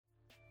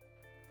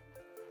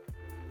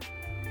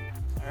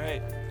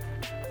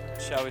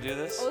Alright. Shall we do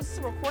this? Oh, this is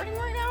recording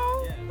right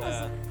now?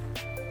 Yeah.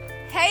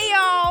 Hey,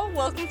 y'all.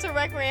 Welcome to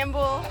Rec Ramble.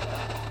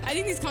 I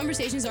think these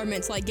conversations are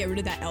meant to, like, get rid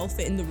of that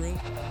elephant in the room.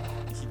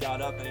 He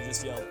got up and he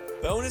just yelled,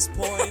 bonus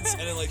points,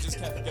 and it, like, just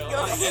kept going.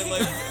 And,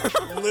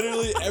 like,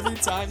 literally every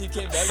time he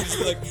came back, he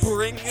was like,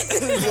 bring.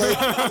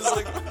 I was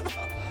like,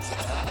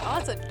 Oh,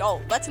 that's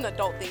adult. That's an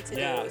adult thing to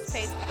Yeah. do.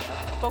 It's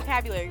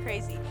vocabulary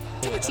crazy.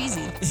 Too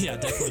cheesy. yeah,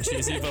 definitely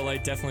cheesy, but,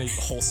 like, definitely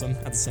wholesome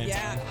at the same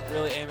time.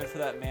 Really aiming for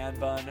that man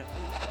bun.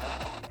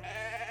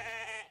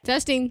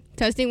 Testing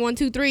 1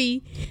 2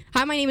 3.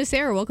 Hi, my name is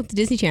Sarah. Welcome to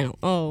Disney Channel.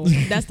 Oh,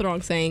 that's the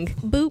wrong saying.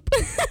 Boop.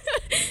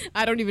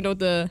 I don't even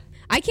know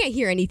I can't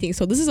hear anything,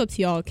 so this is up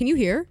to y'all. Can you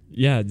hear?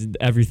 Yeah,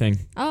 everything.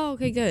 Oh,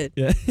 okay, good.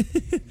 Yeah.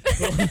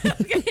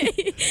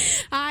 Okay.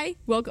 Hi.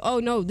 Welcome. Oh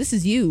no, this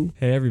is you.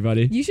 Hey,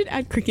 everybody. You should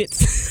add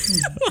crickets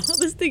while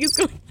this thing is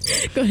going.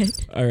 Go ahead.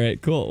 All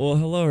right, cool. Well,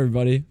 hello,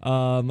 everybody.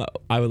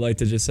 I would like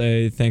to just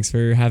say thanks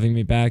for having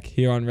me back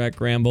here on Rec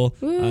Ramble.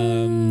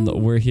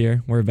 We're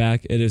here. We're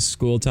back. It is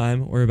school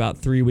time. We're about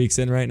 3 weeks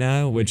in right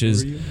now, which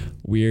is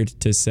weird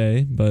to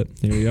say, but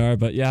here we are.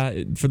 But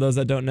yeah, for those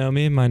that don't know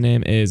me, my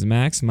name is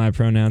Max. My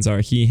pronouns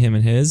are he, him,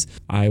 and his.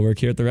 I work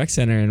here at the Rec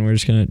Center, and we're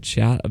just going to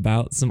chat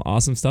about some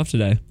awesome stuff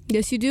today.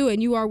 Yes, you do,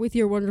 and you are with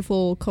your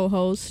wonderful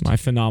co-host. My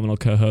phenomenal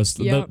co-host,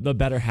 Yep. the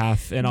better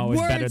half, and always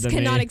better Words than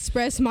cannot me.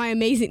 express my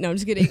amazing. No, I'm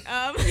just kidding.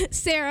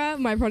 Sarah.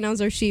 My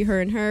pronouns are she, her,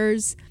 and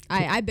hers.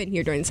 I've been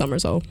here during the summer,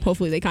 so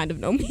hopefully they kind of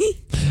know me.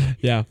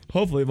 Yeah,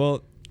 hopefully.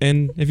 Well,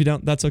 and if you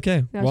don't, that's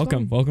okay. That's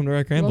Welcome to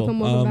Rec Ramble.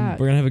 Welcome back.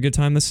 We're gonna have a good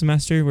time this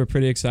semester. We're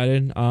pretty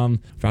excited.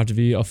 About to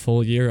be a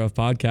full year of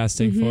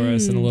podcasting for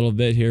us in a little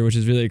bit here, which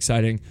is really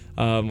exciting.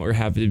 We're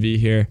happy to be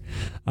here.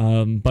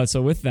 But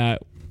so with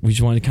that, we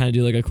just want to kind of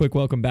do like a quick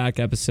welcome back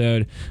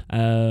episode.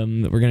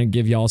 We're going to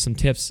give y'all some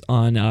tips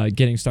on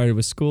getting started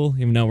with school,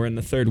 even though we're in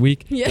the third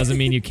week. Yeah. Doesn't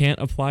mean you can't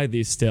apply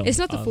these still. It's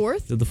not the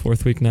fourth? Is it the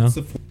fourth week now?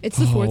 It's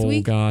the fourth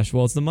week. Oh, gosh.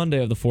 Well, it's the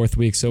Monday of the fourth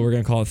week, so we're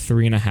going to call it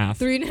 3.5.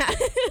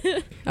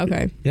 3.5.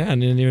 Okay. Yeah,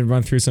 and then even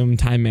run through some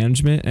time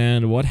management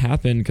and what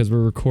happened, because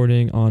we're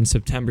recording on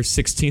September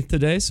 16th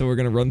today, so we're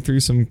going to run through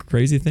some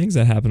crazy things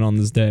that happened on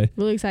this day.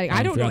 Really exciting.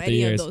 I don't know throughout the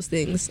any of years. those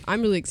things.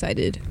 I'm really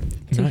excited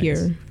to Nice.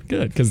 hear.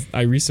 Good, because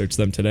I researched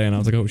them today, and I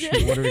was like, oh,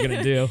 shoot, what are we going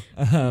to do?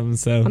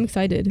 So I'm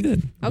excited.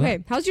 good.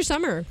 Okay. How's your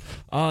summer?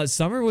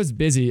 Summer was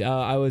busy.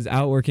 I was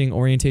out working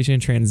orientation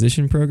and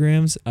transition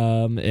programs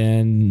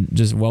and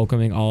just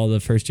welcoming all the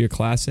first year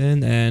class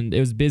in. And it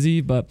was busy,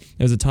 but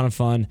it was a ton of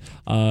fun.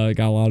 Got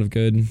a lot of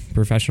good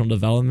professional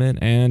development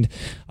and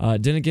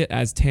didn't get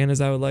as tan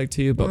as I would like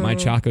to, but my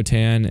Choco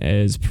tan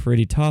is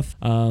pretty tough.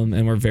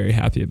 And we're very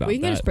happy about We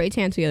can that. get a spray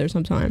tan together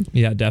sometime.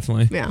 Yeah,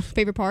 definitely. Yeah.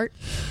 Favorite part?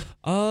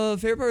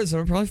 Favorite part of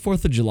summer, probably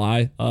 4th of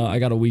July. I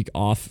got a week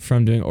off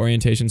from doing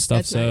orientation stuff,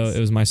 That's so nice. it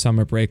was my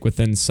summer break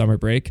within summer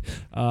break.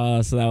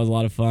 So that was a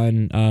lot of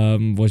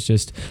fun. Was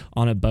just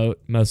on a boat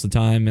most of the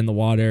time in the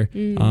water,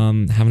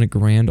 having a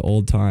grand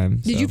old time.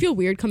 Did you feel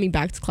weird coming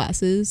back to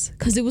classes?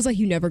 Because it was like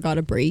you never got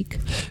a break.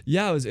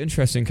 Yeah, it was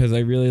interesting because I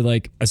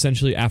really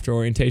essentially after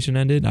orientation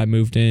ended, I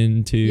moved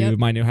into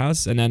my new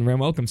house, and then Ram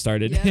Welcome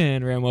started, Yep.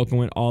 and Ram Welcome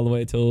went all the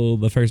way till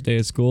the first day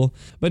of school.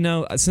 But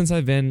no, since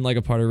I've been like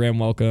a part of Ram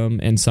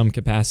Welcome in some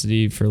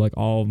capacity for like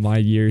all my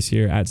years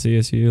here at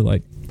CSU,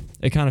 like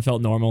it kind of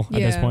felt normal at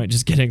this Yeah. point,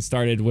 just getting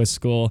started with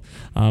school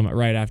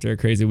right after a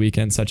crazy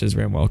weekend such as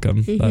Ram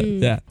Welcome. But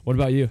yeah, what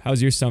about you? How's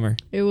your summer?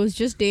 It was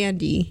just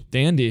dandy.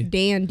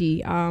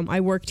 Dandy. I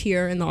worked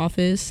here in the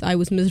office. I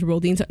was miserable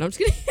the entire. No, I'm just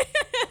kidding.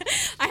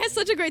 I had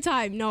such a great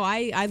time. No,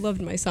 I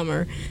loved my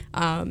summer.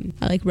 I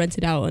like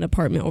rented out an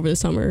apartment over the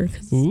summer.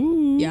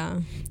 Ooh. Yeah.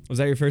 Was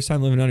that your first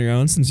time living on your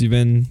own since you've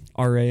been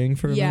RAing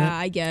for a Yeah, minute?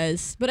 I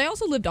guess. But I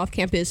also lived off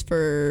campus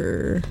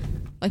for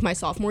like my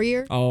sophomore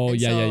year. Oh,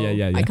 And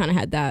yeah. I kind of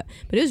had that.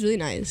 But it was really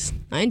nice.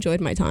 I enjoyed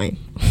my time.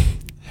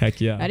 Heck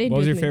yeah. I didn't What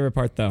was do your me- favorite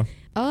part though?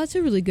 Oh, that's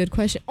a really good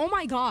question. Oh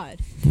my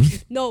God.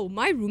 No,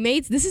 my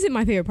roommates, this isn't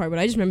my favorite part, but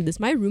I just remember this.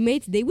 My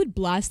roommates, they would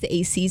blast the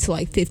AC to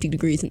like 50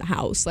 degrees in the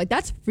house. Like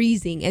that's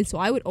freezing. And so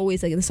I would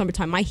always, like in the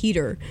summertime, my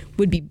heater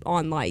would be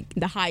on like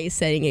the highest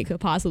setting it could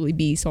possibly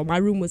be. So my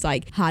room was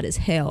like hot as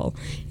hell.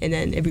 And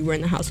then everywhere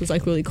in the house was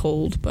like really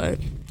cold. But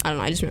I don't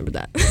know. I just remember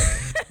that.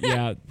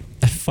 Yeah.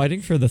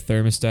 Fighting for the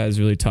thermostat is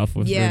really tough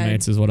with Yeah.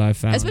 roommates is what I've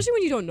found. Especially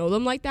when you don't know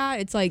them like that.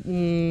 It's like,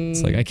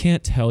 It's like I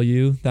can't tell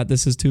you that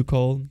this is too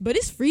cold, but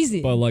it's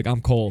freezing. but like I'm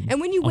cold. And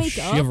when you I'm wake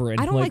up, shivering,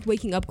 I don't like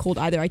waking up cold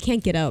either. I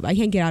can't get up. I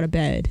can't get out of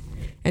bed.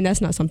 And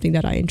that's not something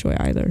that I enjoy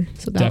either.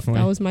 So that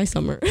Definitely. was my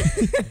summer.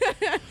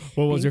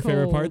 What was being your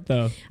favorite cold. part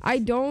though? I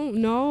don't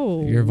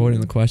know. You're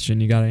avoiding the question.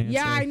 You gotta answer.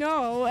 Yeah, I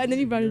know. And then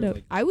you brought it up.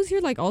 I was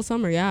here like all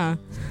summer, yeah.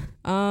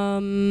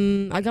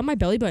 I got my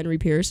belly button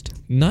re-pierced.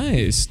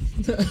 Nice.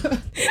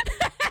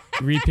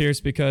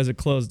 Re-pierced because it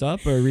closed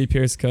up, or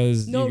re-pierced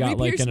because you got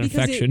like an re-pierced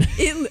because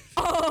infection?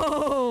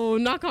 Oh,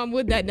 knock on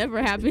wood, that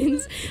never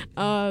happens.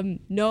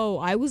 No,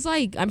 I was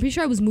like, I'm pretty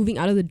sure I was moving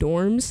out of the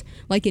dorms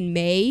like in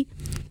May,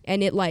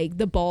 and it like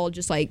the ball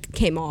just like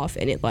came off,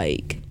 and it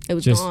like It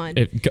was Just gone.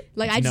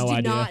 Like I just no did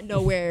idea. not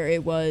know where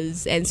it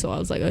was, and so I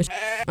was like,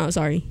 oh,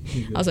 sorry.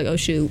 I was like, oh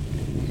shoot.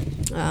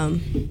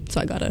 So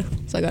I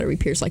gotta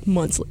re-pierce like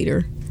months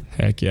later.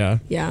 Heck yeah.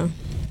 Yeah.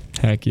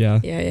 Heck yeah.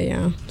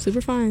 Yeah.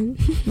 Super fun.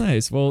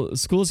 Nice. Well,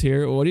 school's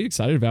here. What are you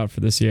excited about for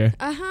this year?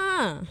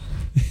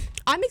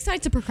 I'm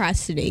excited to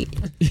procrastinate.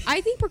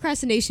 I think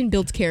procrastination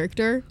builds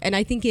character, and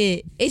I think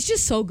it's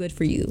just so good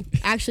for you.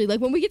 Actually, like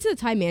when we get to the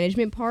time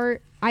management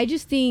part, I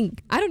just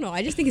think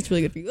it's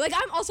really good for you. Like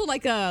I'm also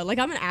like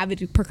I'm an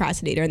avid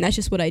procrastinator, and that's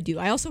just what I do.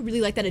 I also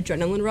really like that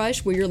adrenaline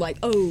rush where you're like,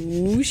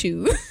 oh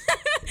shoot,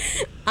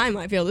 I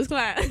might fail this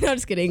class. No, I'm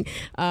just kidding.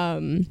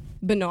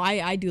 But no,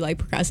 I do like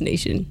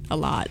procrastination a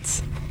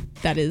lot.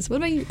 That is. What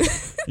about you?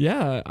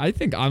 Yeah, I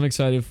think I'm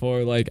excited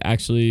for like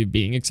actually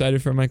being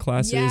excited for my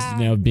classes. Yeah,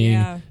 You know, being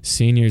yeah.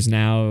 seniors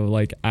now,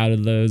 like out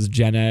of those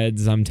gen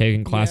eds, I'm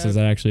taking classes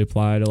that actually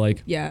apply to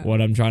like Yeah.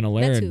 what I'm trying to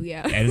learn. too,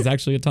 yeah. And it's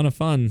actually a ton of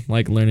fun,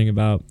 like learning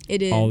about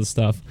It is. all the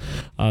stuff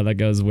that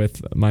goes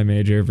with my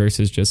major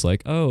versus just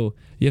like, oh,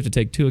 you have to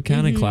take 2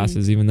 accounting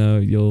classes, even though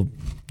you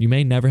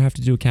may never have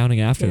to do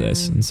accounting after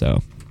this. Yeah. And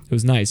so it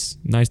was nice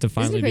to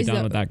finally be crazy done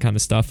that- with that kind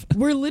of stuff.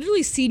 We're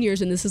literally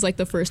seniors, and this is like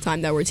the first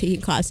time that we're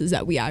taking classes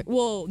that we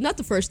well, not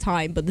the first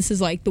time, but this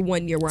is like the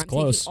 1 year where I'm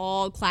close. taking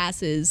all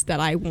classes that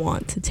I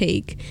want to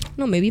take.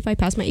 No, maybe if I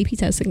passed my AP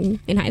test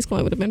in high school,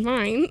 I would have been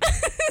fine.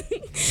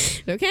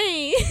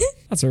 Okay.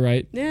 That's all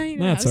right. Yeah, you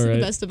know, That's that's all right.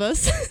 the best of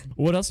us.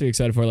 What else are you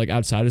excited for, like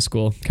outside of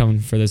school, coming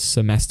for this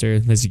semester,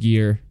 this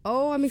year?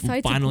 Oh, I'm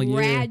excited Final to year.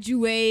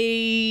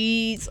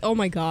 graduate. Oh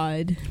my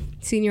God.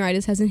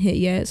 Senioritis hasn't hit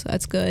yet, so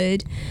that's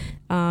good.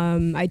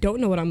 I don't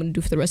know what I'm going to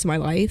do for the rest of my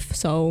life,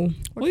 so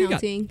we're Well,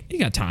 counting. you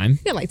got time.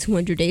 Yeah, like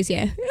 200 days,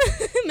 yeah.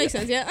 Makes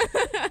sense, yeah.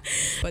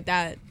 But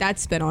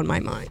that's been on my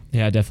mind.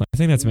 Yeah, definitely. I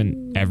think that's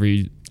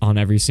been on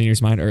every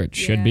senior's mind, or it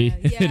should be.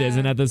 If it yeah.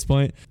 isn't at this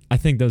point. I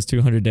think those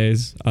 200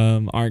 days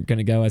aren't going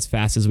to go as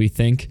fast as we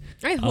think.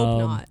 I hope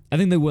not. I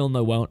think they will and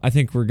they won't. I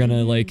think we're going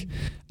to like,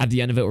 at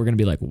the end of it, we're going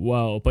to be like,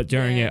 whoa. But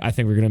during Yeah. it, I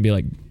think we're going to be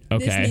like,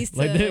 okay. needs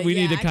Like to- we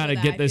need to yeah, I kind feel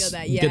of that, get I this feel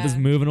that, get this yeah.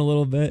 moving a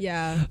little bit.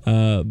 Yeah.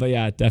 But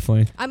yeah,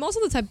 definitely. I'm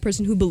also the type of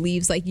person who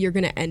believes like you're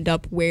going to end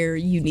up where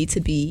you need to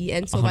be.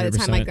 And so by the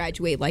time I 100%.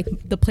 graduate, like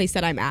the place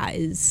that I'm at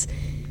is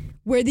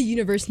where the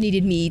universe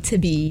needed me to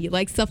be,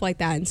 like stuff like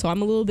that. And so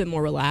I'm a little bit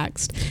more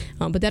relaxed.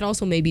 But that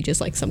also may be just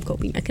like some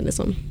coping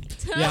mechanism.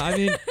 Yeah, I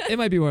mean, it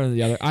might be one or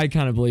the other. I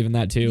kind of believe in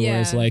that too. Yeah.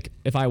 Whereas like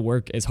if I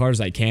work as hard as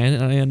I can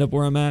and I end up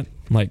where I'm at,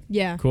 I'm like,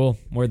 Yeah. cool,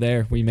 we're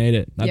there. We made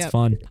it. That's Yep.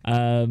 fun.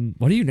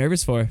 What are you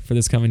nervous for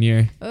this coming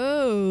year?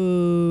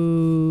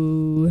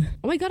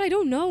 Oh my God, I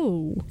don't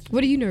know.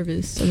 What are you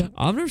nervous about?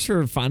 I'm nervous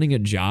for finding a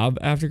job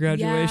after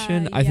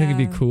graduation. Yeah, I think it'd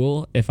be yeah.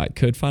 cool if I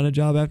could find a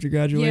job after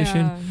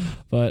graduation. Yeah.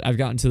 But I've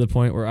gotten to the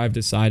point where I've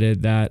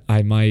decided that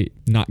I might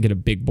not get a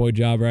big boy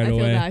job right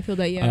away. I feel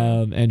that,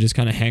 yeah. And just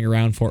kind of hang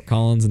around Fort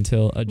Collins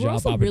until a We're job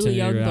also opportunity really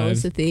young, though, is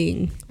arrives. the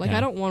thing. Like, Yeah.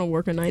 I don't want to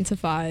work a 9 to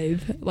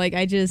 5. Like,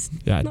 I just,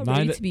 Yeah, I'm not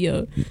ready to be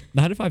a...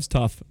 9 to 5's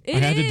tough. I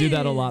It had to do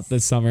that a lot is.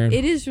 this summer.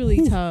 It is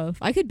really tough.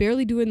 I could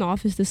barely do it in the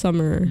office this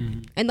summer.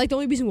 And, like, the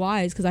only reason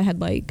why is because I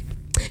had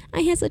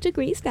such a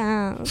great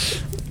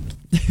staff.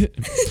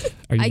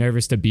 Are you I-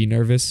 nervous to be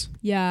nervous?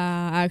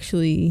 Yeah,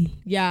 actually.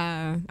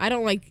 Yeah. I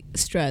don't like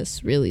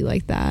stress really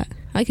like that.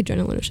 I like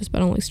adrenaline or stress, but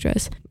I don't like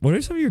stress. What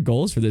are some of your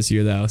goals for this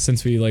year, though?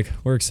 Since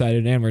we're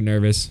excited and we're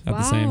nervous at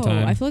the same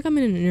time. I feel like I'm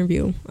in an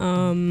interview.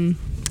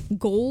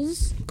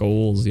 Goals.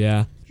 Goals,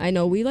 yeah. I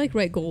know we like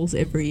write goals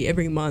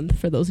every month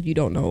for those of you who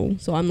don't know.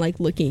 So I'm like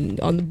looking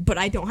but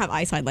I don't have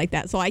eyesight like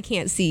that, so I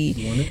can't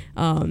see.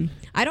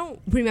 I don't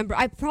remember.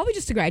 I probably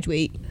just to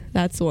graduate.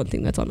 That's the one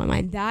thing that's on my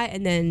mind. That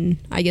and then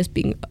I guess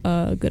being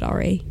a good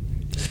RA.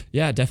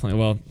 Yeah, definitely.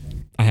 Well,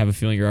 I have a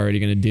feeling you're already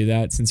going to do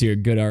that since you're a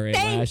good RA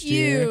Thank last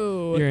year.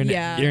 you. You're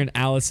in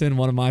Allison,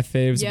 one of my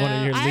faves, one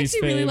of your I least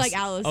actually really faves. like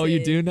Allison. Oh,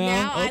 you do now?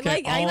 Now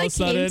Okay, I all of a came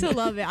sudden. to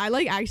love it.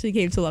 I actually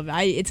came to love it.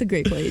 It's a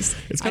great place.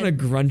 It's kind of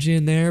grungy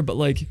in there, but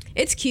like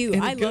It's cute.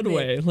 in a I good love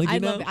way. it. Like, you I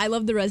know? love it. I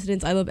love the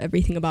residents. I love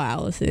everything about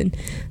Allison.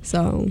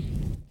 So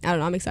I don't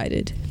know. I'm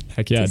excited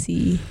heck yeah. to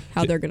see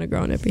how they're gonna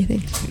grow and everything.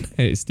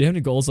 Hey, so do you have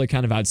any goals like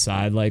kind of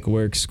outside, like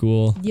work,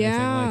 school, anything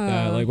like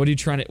that? Yeah. Like, what are you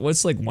trying to?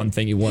 What's like one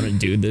thing you want to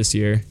do this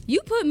year?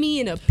 You put me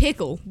in a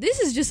pickle. This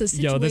is just a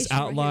situation. Yo, this right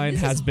here. outline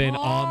This has is been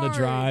on the hard.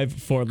 drive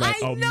for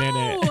like I a know.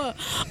 minute.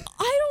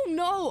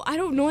 I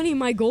don't know any of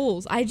my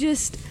goals.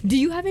 Do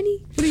you have any?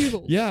 What are your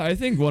goals? Yeah, I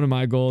think one of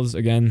my goals,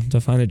 again,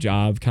 to find a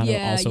job, kind of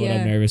Yeah, also what I'm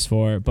yeah. nervous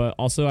for. But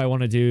also I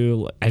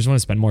just want to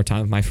spend more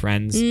time with my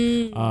friends.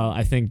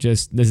 I think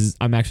just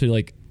I'm actually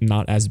like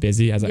not as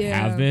busy as I Yeah,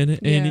 have been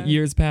in yeah.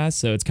 years past.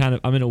 So it's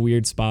I'm in a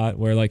weird spot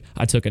where like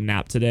I took a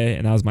nap today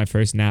and that was my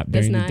first nap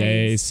during That's the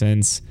day nice.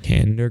 since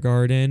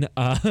kindergarten.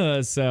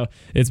 So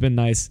it's been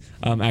nice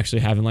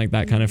actually having like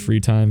that kind of free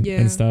time Yeah.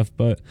 and stuff.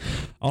 But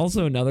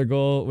also another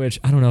goal, which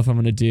I don't know if I'm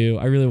going to do.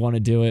 I really want to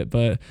do it,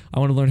 but I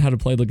want to learn how to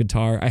play the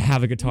guitar. I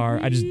have a guitar.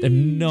 I just have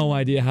no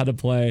idea how to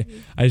play.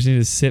 I just need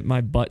to sit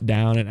my butt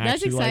down and That's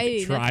actually like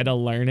exciting. try to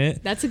learn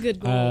it. That's a good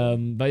goal.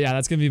 But yeah,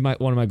 that's gonna be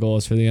one of my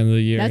goals for the end of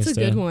the year. That's is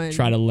a good to one.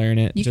 Try to learn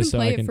it. You can just so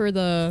play I it can. for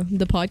the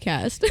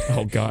podcast.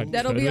 Oh God.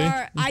 That'll could be we?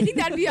 I think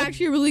that'd be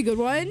actually a really good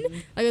one.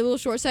 Like a little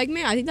short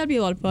segment. I think that'd be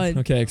a lot of fun.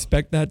 Okay,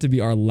 expect that to be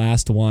our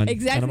last one.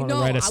 Exactly. And I'm gonna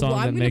No, write I- a song well,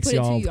 I'm that gonna makes put it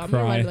to y'all you. I'm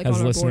gonna cry write it, like, as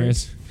on our board.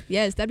 listeners.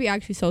 Yes, that'd be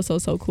actually so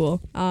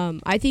cool.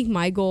 I think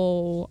my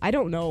goal, I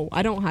don't know.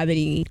 I don't have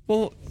any.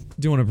 Well,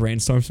 do you want to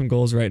brainstorm some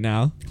goals right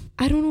now?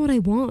 I don't know what I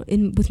want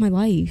with my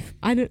life.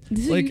 I don't.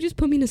 This is, Like- you just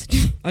put me in a.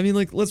 I mean,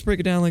 like, let's break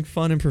it down like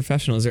fun and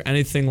professional. Is there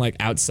anything like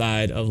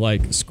outside of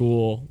like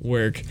school,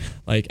 work,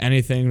 like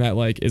anything that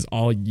like is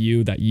all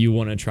you that you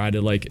want to try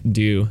to like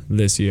do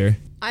this year?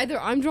 Either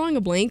I'm drawing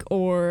a blank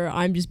or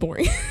I'm just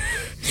boring.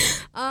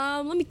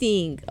 Let me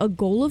think. A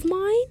goal of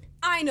mine?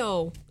 I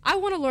know. I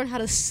want to learn how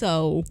to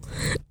sew.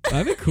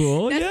 That'd be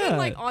cool. That's yeah. been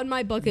like on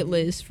my bucket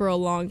list for a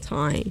long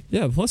time.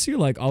 Yeah. Plus, you're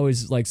like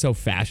always like so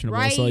fashionable.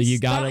 Right? So you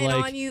gotta Stunting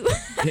like. on you.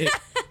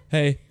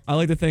 Hey, I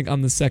like to think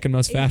I'm the second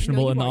most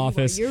fashionable No, you in the are, you are.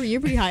 office.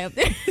 You're pretty high up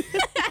there.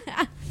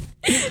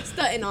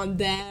 Stunting on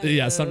them.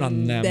 Yeah, stunting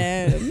on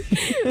them.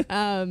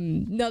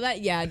 No,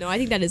 I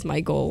think that is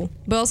my goal.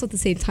 But also at the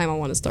same time, I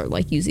want to start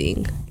like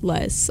using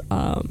less.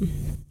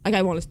 Like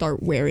I want to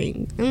start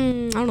wearing. I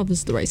don't know if this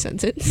is the right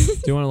sentence.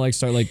 Do you want to like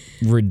start like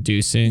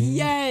reducing?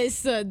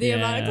 Yes, the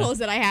amount of Yeah. clothes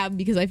that I have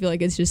because I feel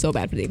like it's just so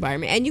bad for the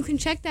environment. And you can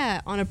check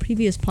that on a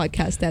previous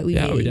podcast that we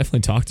Yeah, made. we definitely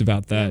talked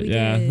about that. we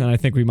Yeah, did. and I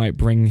think we might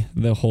bring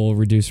the whole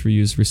reduce,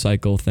 reuse,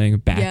 recycle thing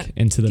back Yeah.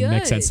 into the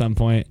mix Good. at some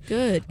point.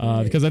 Good.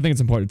 Because I think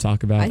it's important to talk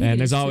I about, think it and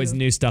there's is always too.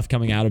 new stuff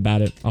coming out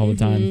about it all the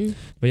time. Mhm.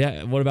 But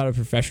yeah, what about a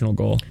professional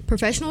goal?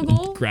 Professional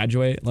goal?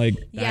 Graduate, like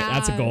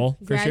that's a goal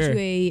for sure.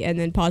 Graduate and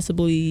then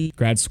possibly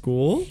Grad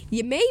school.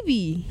 yeah,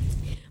 maybe.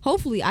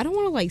 Hopefully, I don't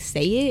want to like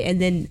say it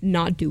and then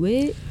not do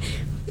it.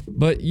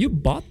 But you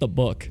bought the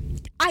book,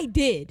 I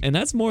did. and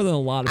that's more than a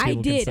lot of I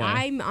people can did. say.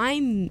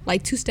 I'm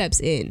like 2 steps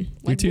in.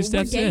 Like, two we're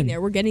steps getting in.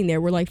 there. We're getting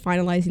there. We're like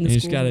finalizing the And you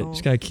school. just and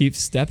all. gotta keep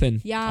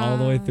stepping all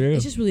the way through.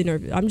 It's just really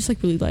nervous. I'm just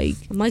like really like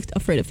I'm like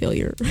afraid of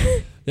failure.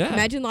 yeah.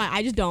 Imagine like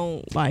I just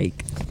don't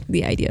like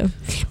the idea.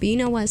 But you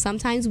know what?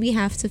 Sometimes we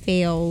have to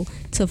fail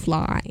to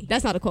fly.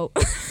 That's not a quote.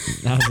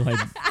 I was like,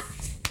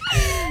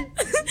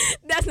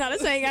 That's not a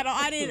saying at all.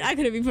 I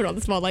couldn't be put on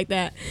the spot like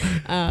that.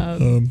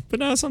 but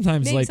no,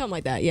 sometimes Maybe like something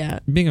like that. Yeah.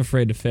 being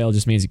afraid to fail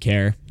just means you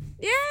care.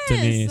 Yes.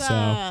 me,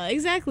 so-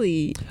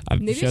 Exactly.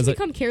 Maybe I shows should that-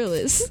 become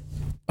careless.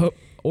 Oh,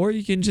 or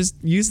you can just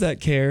use that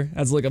care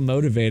as like a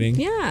motivating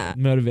Yeah.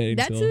 that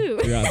That too.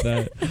 throughout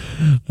that.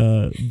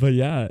 But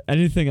yeah,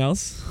 anything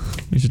else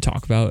we should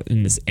talk about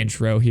in this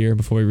intro here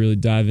before we really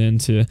dive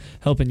into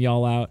helping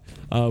y'all out?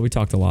 We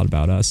talked a lot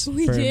about us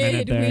We for a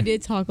minute did. there. We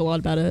did talk a lot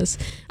about us.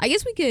 I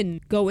guess we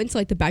can go into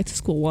like the back to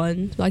school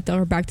one, like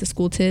our back to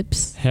school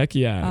tips. Heck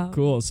yeah, Um,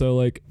 cool. So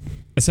like,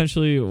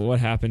 essentially, what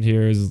happened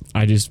here is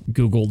I just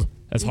Googled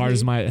as hard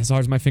Mm-hmm.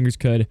 as my fingers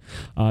could,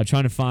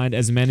 trying to find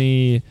as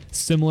many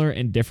similar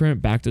and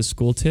different back to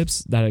school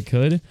tips that I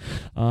could,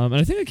 and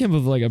I think I came up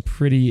with like a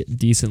pretty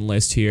decent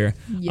list here.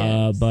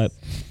 Yes. But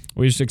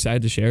we're just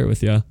excited to share it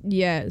with you.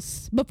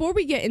 Yes. Before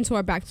we get into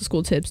our back to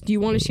school tips, do you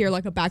want to share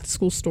like a back to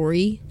school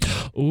story?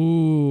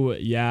 Ooh,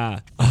 yeah.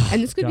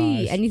 And this could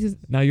be Gosh. anything.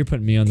 Now you're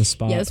putting me on the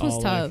spot. Yeah, this was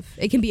all, tough.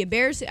 It can be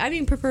embarrassing. I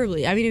mean,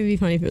 preferably. I mean, it'd be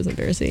funny if it was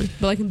embarrassing,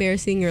 but like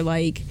embarrassing or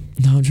like.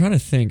 No, I'm trying to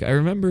think. I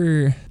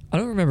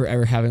don't remember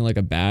ever having like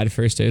a bad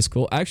first day of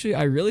school. Actually,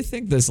 I really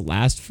think this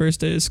last first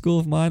day of school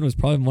of mine was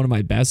probably one of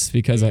my best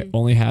because I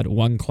only had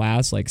one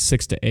class, like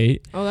 6 to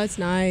 8. Oh, that's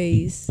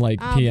nice. Like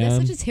But PM.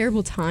 that's such a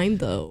terrible time,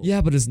 though.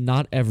 Yeah, but it's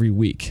not every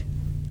week.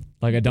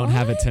 Like I don't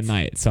have it What?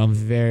 tonight, so I'm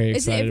very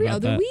Is it excited every about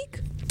other that. week?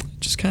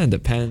 Just kind of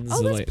depends,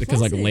 Oh, that's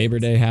because like pleasant. Labor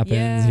Day happens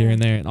Yeah. here and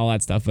there and all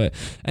that stuff. But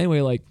anyway,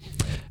 like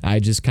I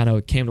just kind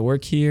of came to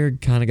work here,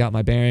 kind of got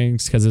my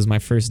bearings because it was my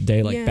first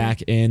day like Yeah.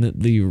 back in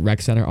the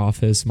rec center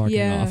office, marketing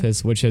Yeah.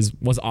 office, which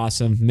was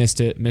awesome.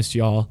 Missed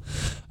y'all.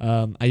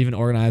 I even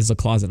organized the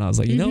closet and I was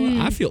like, you know what,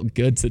 I feel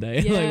good today.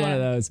 like one Yeah. of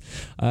those.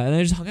 And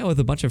I just hung out with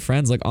a bunch of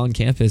friends like on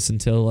campus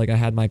until like I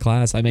had my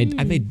class. I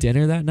made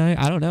dinner that night.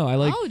 I don't know. I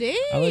like Oh, dang.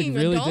 I like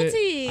really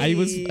did. I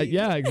was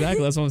yeah,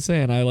 exactly. That's what I'm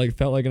saying. I like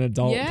felt like an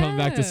adult coming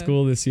back to Yeah. school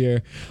this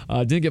year.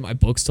 Didn't get my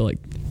books till like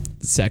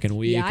the second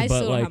week, Yeah, I but still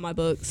don't like have my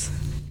books.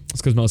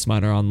 it's because most of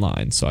mine are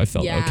online, so I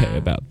felt Yeah. okay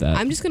about that.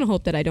 I'm just gonna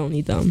hope that I don't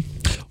need them.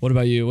 What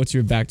about you? What's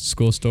your back to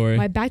school story?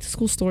 My back to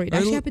school story. It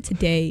actually happened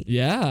today.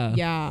 yeah.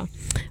 Yeah.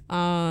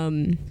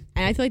 And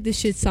I feel like this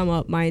should sum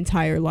up my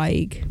entire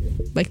like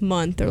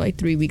month or like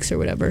 3 weeks or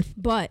whatever.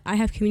 But I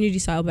have community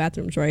style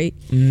bathrooms, right?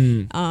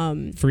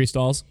 Free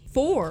stalls.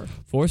 4.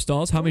 4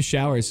 stalls. How many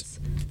showers?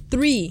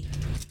 3.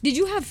 Did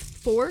you have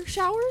 4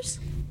 showers?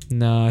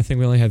 No, I think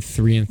we only had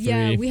 3 and 3.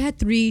 Yeah, we had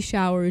 3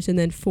 showers and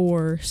then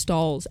 4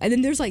 stalls. And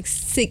then there's like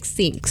 6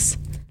 sinks.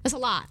 That's a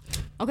lot.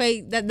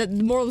 Okay, the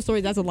moral of the story,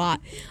 that's a lot.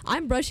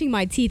 I'm brushing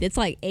my teeth. It's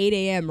like 8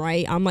 a.m.,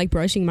 right? I'm like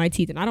brushing my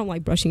teeth, and I don't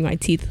like brushing my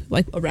teeth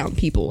like around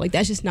people. Like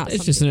that's just not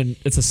It's something.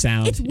 just it's a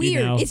sound. It's weird. You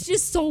know? It's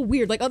just so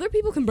weird. Like other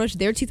people can brush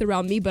their teeth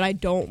around me, but I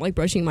don't like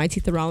brushing my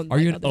teeth around. Are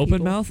like, you an other open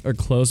people. mouth or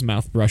closed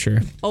mouth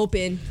brusher?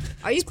 Open.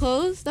 Are you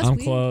closed? That's I'm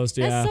weird. closed,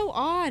 yeah. That's so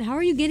odd. How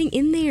are you getting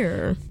in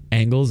there?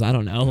 angles. I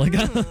don't know. Like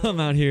I'm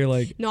out here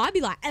like No, I'd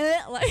be like.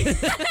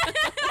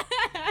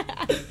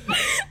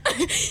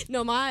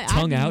 No, my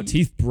tongue out,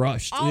 teeth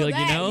brushed. All Like,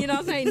 that, you know?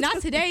 what I'm saying?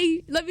 Not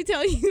today. Let me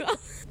tell you.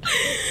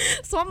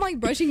 So I'm like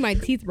brushing my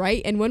teeth,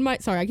 right? And when I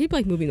keep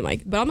like moving the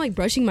mic, but I'm like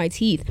brushing my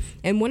teeth,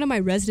 and one of my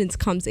residents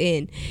comes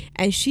in,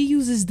 and she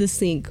uses the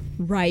sink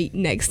right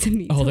next to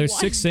me. Oh, to there's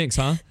wash. 6 sinks,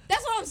 huh?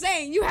 That's what I'm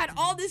saying. You had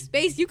all this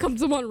space. You come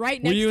to one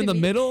right next to me. Were you in the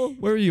middle?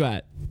 Where were you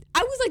at?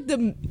 I was like I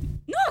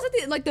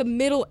was at the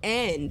middle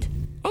end.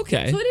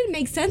 Okay. So it didn't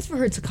make sense for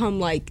her to come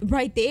like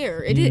right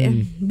there. It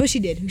didn't, but she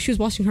did. She was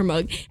washing her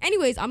mug.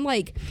 Anyways, I'm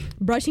like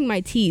brushing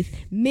my teeth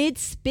mid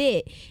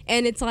spit,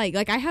 and it's like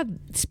I have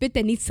spit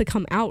that needs to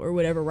come out or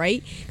whatever,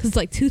 right? Because it's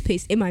like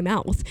toothpaste in my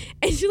mouth,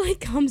 and she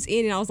like comes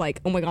in, and I was like,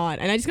 oh my god,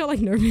 and I just got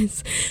like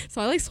nervous, so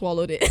I like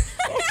swallowed it.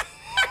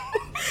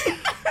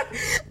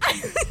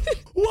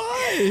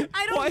 Why?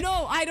 I don't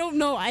know. I don't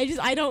know. I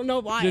don't know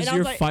why. Just and I your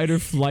was like, fight or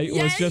flight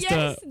was just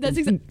That's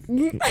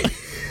exactly.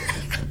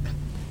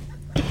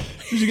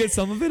 Did you get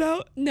some of it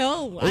out?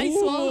 No, I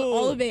swallowed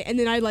all of it, and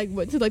then I like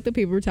went to like the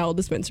paper towel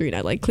dispensary, and I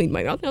like cleaned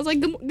my mouth, and I was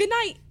like, good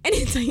night, and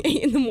it's like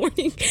 8 in the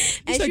morning.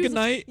 And said she was good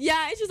night?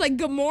 Yeah, and she was like,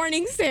 good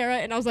morning, Sarah,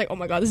 and I was like, oh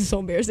my god, this is so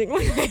embarrassing.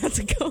 Like I had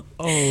to go.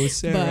 Oh,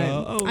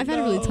 Sarah. But I've had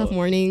a really tough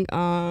morning.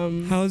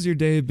 How's your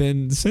day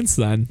been since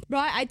then? Bro,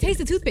 I taste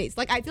the toothpaste.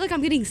 Like I feel like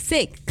I'm getting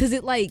sick because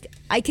it like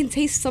I can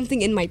taste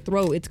something in my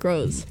throat. It's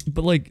gross.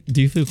 But like,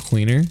 do you feel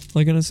cleaner,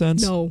 like in a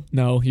sense? No.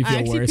 No, you feel I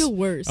actually worse. feel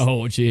worse.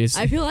 Oh, jeez.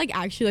 I feel like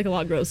actually like a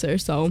lot grosser.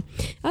 So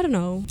I don't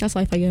know. That's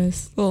life, I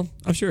guess. Well,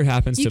 I'm sure it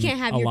happens You to can't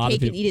have a your lot of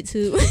cake and people. eat it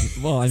too.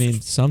 Well, I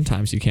mean,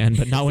 sometimes you can,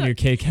 but not when your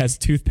cake has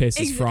toothpaste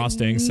as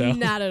frosting. So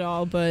Not at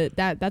all, but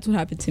that's what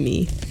happened to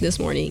me this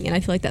morning, and I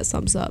feel like that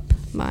sums up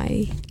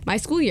my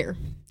school year.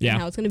 Yeah.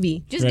 And how it's gonna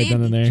be. Just Right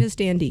then and dandy. there. Just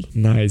dandy.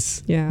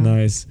 nice. Yeah.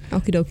 Nice.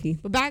 Okie dokie.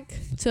 But back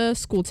to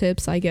school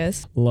tips, I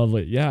guess.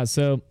 Lovely. Yeah.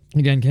 So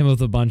again, came up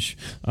with a bunch.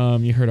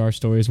 You heard our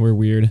stories. We're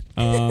weird.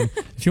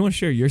 If you want to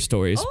share your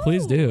stories,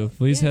 please do.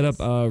 Please hit up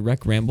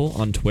Rec Ramble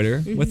on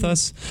Twitter with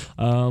us.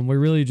 We're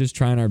really just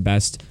trying our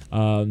best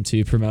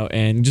to promote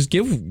and just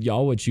give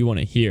y'all what you want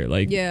to hear.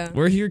 Like,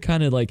 we're here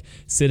kind of like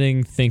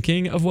sitting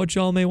thinking of what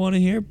y'all may want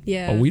to hear.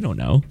 Yeah. But we don't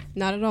know.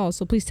 Not at all.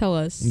 So please tell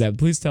us. Yeah,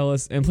 please tell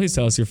us, and please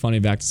tell us your funny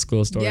back to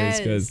school stories,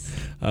 because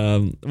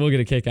we'll get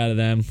a kick out of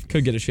them.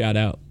 Could get a shout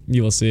out.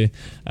 You will see.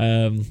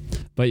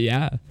 But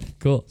yeah,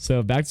 cool.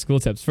 So back to school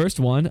tips. First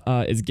one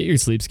is get your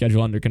sleep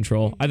schedule under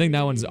control. I think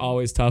that one's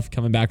always tough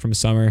coming back from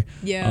summer.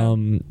 Yeah.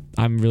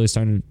 I'm really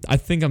I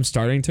think I'm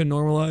starting to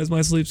normalize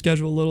my sleep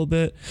schedule a little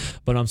bit,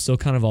 but I'm still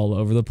kind of all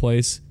over the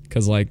place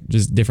because like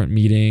just different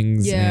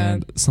meetings. Yeah.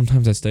 And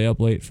sometimes I stay up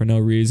late for no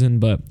reason,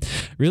 but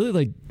really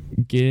like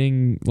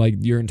getting like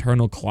your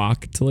internal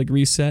clock to like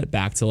reset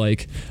back to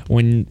like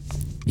when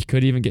you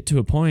could even get to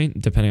a point,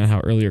 depending on how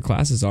early your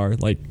classes are,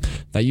 like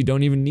that you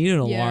don't even need an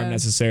alarm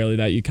necessarily,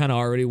 that you kind of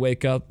already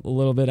wake up a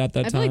little bit at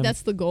that time. I feel like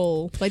that's the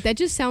goal. Like that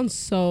just sounds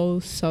so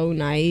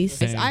nice.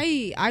 Same.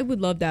 I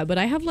would love that, but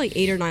I have like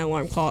 8 or 9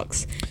 alarm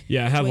clocks.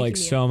 Yeah, I have like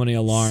waking me so up. many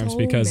alarms So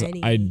because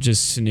many. I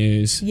just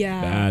snooze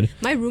bad.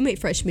 My roommate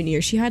freshman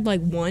year, she had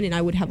like 1 and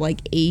I would have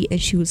like 8,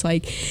 and she was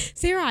like,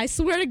 Sarah, I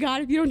swear to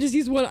God, if you don't just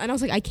use 1, and I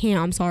was like, I can't,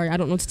 I'm sorry, I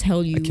don't know what to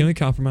tell you. Can we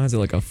compromise at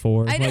like a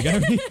 4? I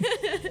know.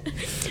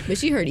 But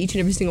she heard each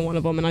and every single one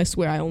of them, and I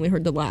swear I only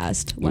heard the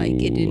last. Like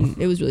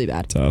it was really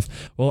bad. Tough.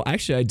 Well,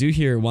 actually, I do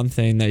hear one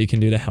thing that you can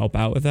do to help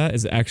out with that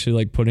is actually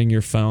like putting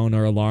your phone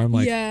or alarm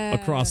like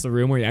across the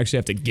room where you actually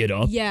have to get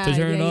up to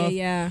turn it off.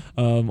 Yeah.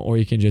 Or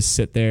you can just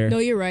sit there. No,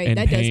 you're right. In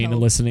That does pain help.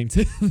 and listening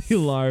to the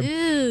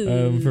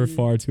alarm for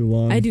far too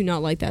long. I do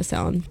not like that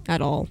sound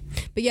at all.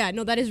 But yeah,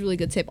 no, that is a really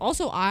good tip.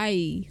 Also,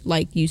 I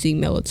like using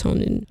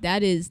melatonin.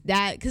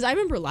 Because I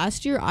remember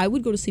last year I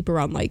would go to sleep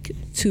around like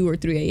 2 or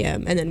 3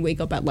 a.m. and then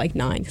wake up at like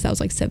 9 because I was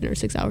like 7 or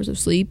 6 hours of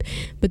sleep.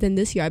 But then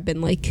this year I've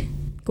been like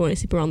going to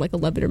sleep around like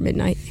 11 or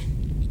midnight.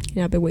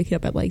 And I've been waking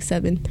up at like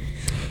 7.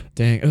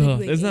 Dang.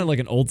 Ugh, isn't that like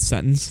an old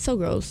sentence? So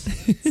gross.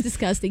 It's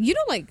disgusting. You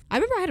know, like, I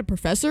remember I had a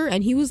professor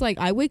and he was like,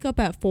 I wake up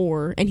at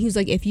 4. And he was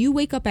like, if you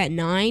wake up at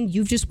 9,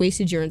 you've just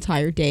wasted your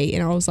entire day.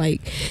 And I was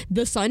like,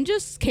 the sun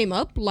just came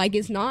up like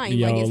it's 9.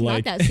 Yo, like, it's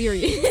like, not that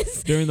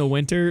serious. During the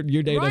winter,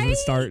 your day doesn't Right?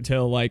 start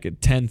till like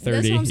 10:30.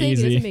 That's what I'm saying. It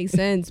Easy. doesn't make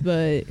sense,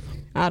 but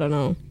I don't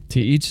know. To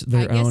each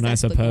their guess own, I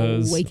that's the goal,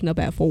 suppose. waking up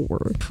at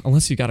 4.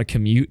 Unless you got to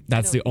commute,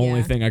 that's the don't- only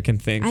yeah. thing I can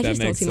think I that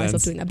just don't makes see sense.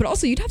 myself doing that. But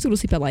also, you'd have to go to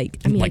sleep at like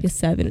a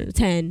 7 or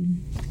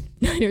 10,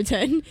 9 or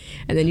 10,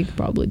 and then you could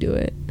probably do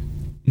it.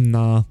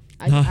 Nah.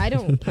 I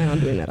don't plan on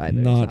doing that either.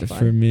 It's Not fun.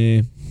 for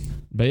me.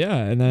 But yeah,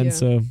 and then Yeah.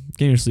 so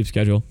getting your sleep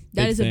schedule.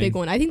 That is a big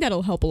one. I think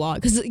that'll help a lot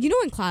because you know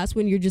in class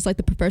when you're just like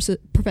the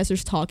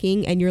professor's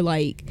talking and you're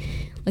like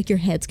your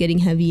head's getting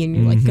heavy and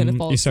you're like gonna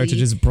fall You start to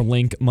asleep. just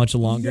blink much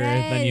longer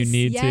than you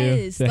need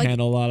yes. to Like,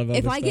 handle a lot of other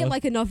if I stuff. get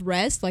like enough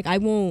rest, like I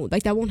won't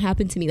like that won't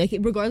happen to me. Like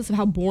regardless of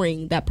how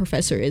boring that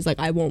professor is, like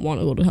I won't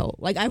want to go to hell.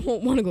 Like I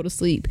won't want to go to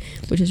sleep,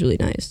 which is really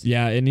nice.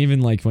 Yeah, and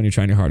even like when you're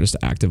trying your hardest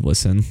to active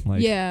listen,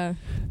 like Yeah.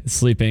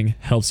 sleeping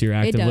helps your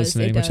active does,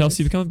 listening, it which helps does.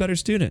 you become a better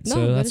student. No,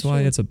 so that that's is why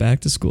true. it's a back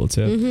to school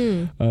tip.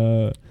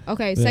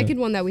 Okay, Yeah. second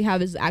one that we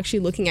have is actually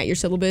looking at your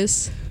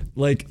syllabus.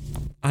 Like,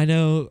 I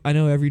know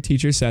every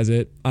teacher says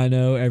it. I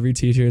know every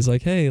teacher is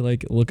like, hey,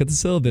 like, look at the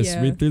syllabus,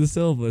 Yeah. read through the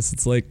syllabus.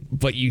 It's like,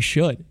 but you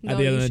should No, at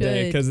the end of you the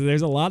day, should. because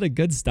there's a lot of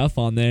good stuff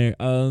on there.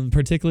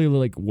 Particularly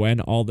like when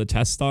all the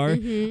tests are.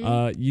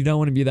 Mm-hmm. You don't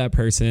want to be that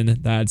person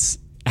that's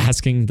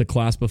asking the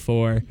class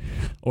before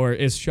or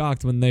is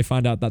shocked when they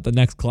find out that the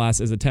next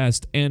class is a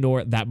test and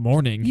or that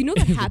morning. You know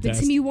that is a happened to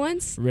test. me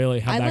once. Really?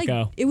 How'd that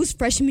go? It was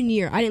freshman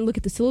year. I didn't look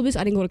at the syllabus.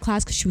 I didn't go to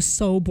class because she was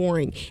so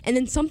boring. And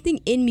then something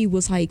in me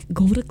was like,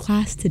 go to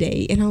class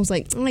today. And I was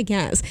like, oh, I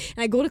guess.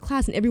 And I go to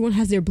class and everyone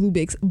has their blue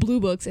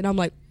books. And I'm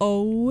like,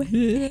 oh,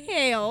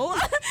 hell.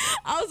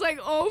 I was like,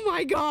 oh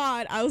my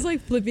God. I was like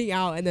flipping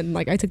out. And then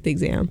like I took the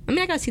exam. I mean,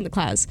 I got to see in the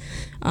class.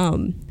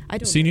 I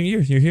don't Senior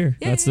year, you're here.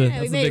 Yeah, That's yeah, the yeah,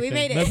 that's we the made- big we thing.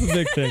 made it. That's the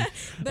big thing.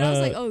 But I was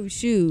like, oh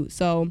shoot.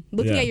 So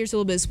looking Yeah. at your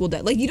syllabus will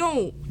like you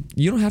don't.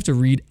 You don't have to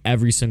read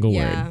every single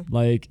Yeah. word.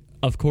 Like,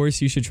 of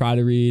course, you should try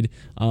to read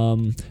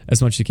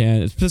as much as you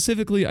can.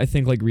 Specifically, I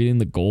think like reading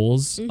the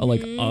goals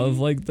like of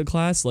like the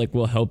class like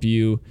will help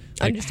you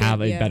like Understand, have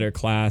a yeah. better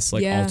class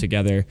like Yeah.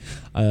 altogether.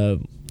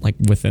 Like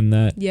within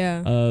that.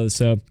 Yeah.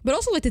 So But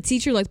also like the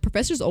teacher, like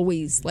professors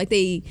always like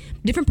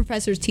different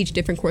professors teach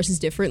different courses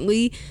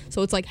differently.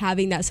 So it's like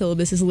having that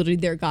syllabus is literally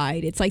their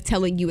guide. It's like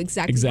telling you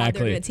exactly how they're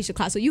Exactly. going to teach the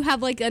class. So you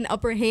have like an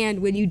upper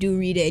hand when you do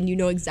read it and you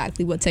know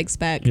exactly what to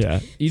expect. yeah,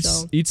 each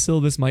So- each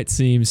syllabus might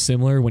seem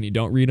similar when you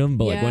don't read them,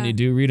 but like when Yeah. you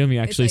do read them, you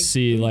actually like,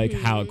 see like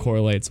how it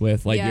correlates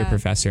with like your Yeah.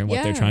 professor and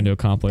what they're Yeah. trying to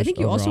accomplish. I think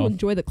you also overall.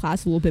 enjoy the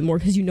class a little bit more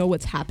because you know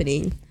what's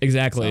happening.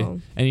 Exactly.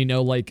 So- And you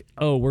know, like,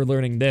 oh, we're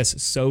learning this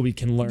so we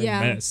can learn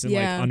Yeah, this. And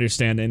yeah. like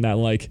understanding that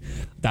like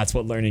that's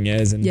what learning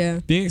is and Yeah.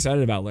 being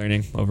excited about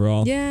learning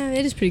overall. Yeah,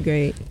 it is pretty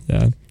great.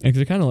 Yeah. And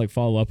to kind of like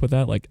follow up with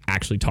that, like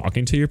actually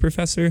talking to your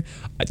professor,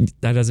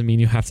 that doesn't mean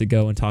you have to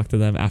go and talk to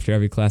them after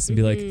every class and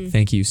be like,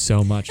 thank you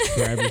so much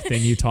for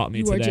everything you taught me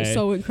You today. are just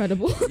so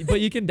incredible.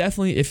 But you can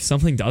definitely, if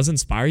something does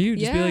inspire you,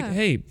 just be like, Yeah.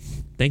 hey,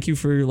 thank you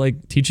for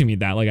like teaching me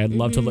that. Like, I'd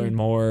love to learn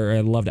more. Or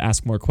I'd love to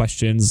ask more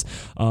questions.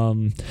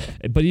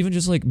 But even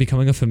just like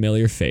becoming a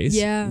familiar face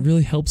Yeah.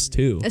 really helps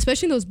too.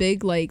 Especially in those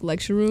big like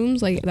lecture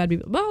rooms, like that'd be.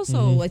 But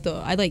also like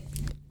I like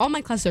all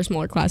my classes are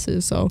smaller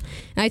classes, so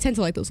and I tend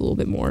to like those a little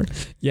bit more.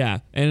 Yeah.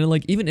 And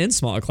like even in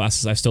smaller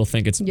classes, I still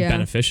think it's Yeah.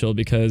 beneficial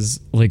because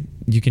like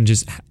you can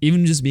just,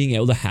 even just being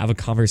able to have a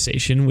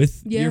conversation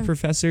with your Yeah.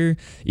 professor,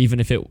 even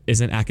if it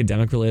isn't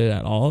academic related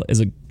at all, is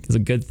a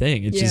good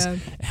thing. It's Yeah. just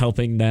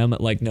helping them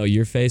like know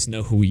your face,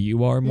 know who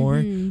you are more,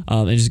 and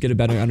just get a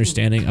better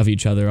understanding of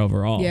each other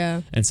overall.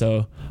 Yeah. And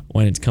so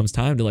when it comes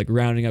time to like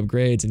rounding up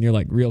grades and you're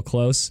like real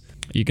close,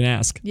 you can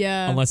ask.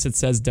 Yeah. Unless it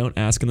says don't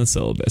ask in the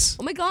syllabus.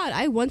 Oh my God,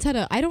 I once had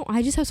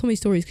I just have so many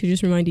stories because you're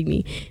just reminding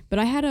me. But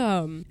I had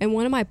in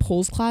one of my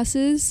polls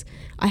classes,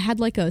 I had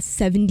like a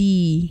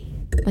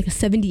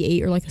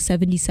 78 or like a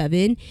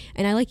 77,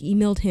 and I like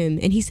emailed him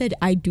and he said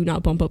I do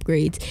not bump up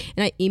grades.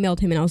 And I emailed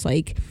him and I was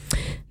like,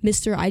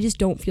 Mister, I just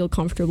don't feel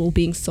comfortable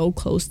being so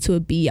close to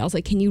a B. I was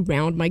like, can you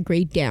round my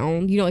grade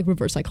down? You know, like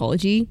reverse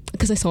psychology,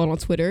 because I saw it on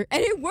Twitter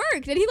and it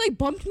worked. And he like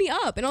bumped me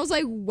up, and I was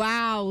like,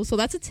 wow. So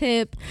that's a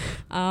tip.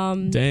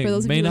 Dang, for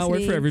those of may you not work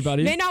for listening.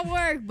 everybody. May not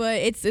work, but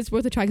it's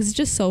worth a try because it's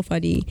just so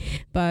funny.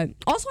 But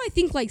also, I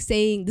think like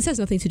saying this has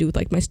nothing to do with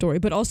like my story,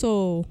 but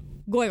also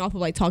going off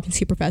of like talking to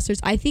your professors,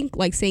 I think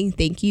like saying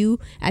thank you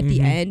at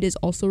the end is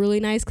also really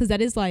nice because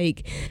that is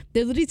like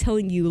they're literally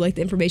telling you like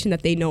the information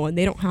that they know and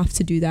they don't have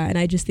to do that. And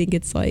I just think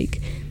it's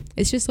like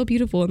it's just so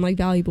beautiful and like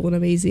valuable and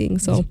amazing.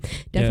 So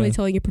definitely Yeah.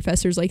 telling your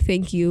professors like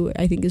thank you,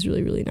 I think is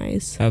really, really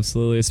nice.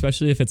 Absolutely,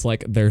 especially if it's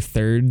like their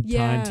third Yeah.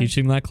 time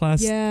teaching that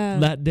class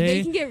that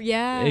day. They can get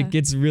It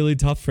gets really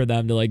tough for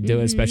them to like do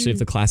it, especially if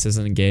the class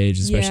isn't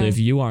engaged, especially Yeah. if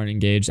you aren't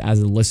engaged as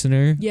a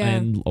listener Yeah.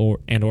 and or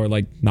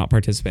like not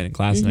participating in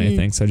class and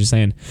anything. So just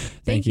saying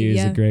thank you is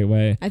yeah. a great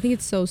way. I think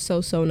it's so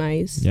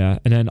nice. Yeah.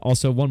 And then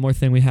also one more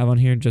thing we have on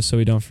here, just so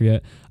we don't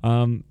forget,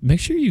 make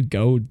sure you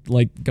go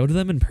to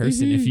them in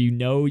person. If you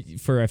know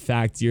for a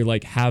fact you're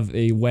like have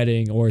a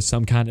wedding or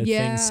some kind of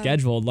Yeah. thing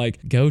scheduled, like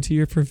go to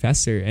your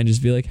professor and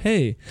just be like,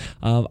 hey,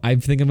 I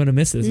think I'm gonna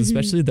miss this.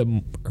 Especially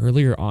the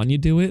earlier on you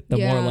do it, the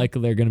more Yeah.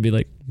 likely they're gonna be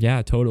like,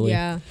 yeah, totally.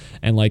 Yeah.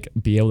 And like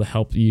be able to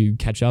help you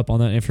catch up on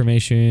that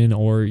information,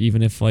 or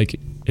even if like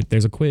if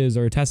there's a quiz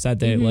or a test that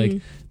day,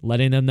 like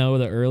letting them know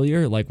the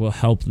earlier like will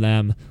help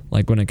them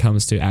like when it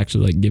comes to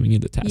actually like giving you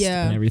the test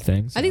Yeah. and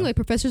everything. I think So. like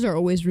professors are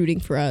always rooting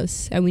for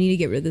us, and we need to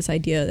get rid of this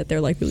idea that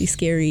they're like really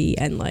scary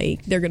and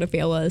like they're gonna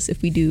fail us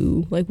if we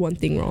do like one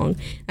thing wrong.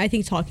 I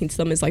think talking to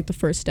them is like the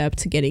first step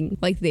to getting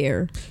like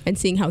there and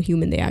seeing how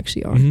human they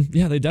actually are.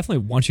 Yeah, they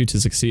definitely want you to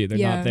succeed. They're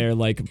Yeah. not there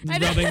like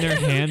rubbing their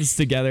hands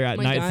together at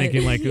My night God.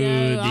 thinking like, ooh,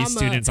 Yeah, these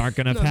students aren't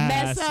gonna Mess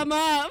pass. them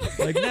up.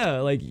 Like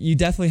no, like you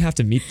definitely have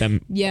to meet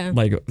them Yeah.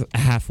 like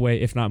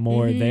halfway, if not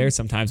more, there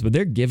sometimes. But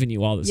they're giving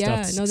you all the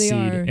Yeah, stuff to no, they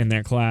succeed are. in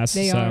their class.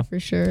 They so are for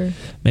sure.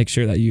 make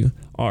sure that you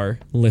are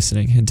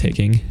listening and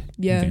taking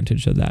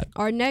advantage of that.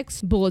 Our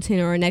next bulletin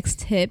or our next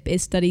tip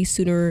is study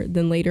sooner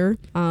than later.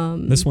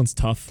 This one's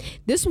tough.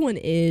 This one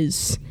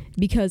is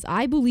because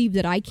I believe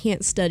that I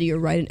can't study or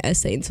write an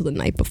essay until the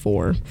night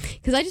before.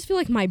 Because I just feel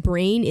like my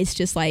brain is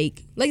just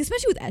like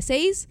especially with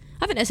essays.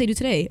 I have an essay due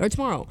today or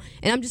tomorrow.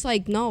 And I'm just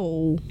like,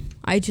 no,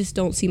 I just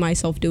don't see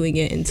myself doing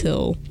it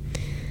until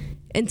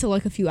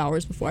like a few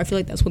hours before. I feel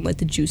like that's when like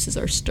the juices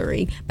are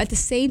stirring. But at the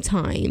same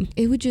time,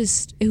 it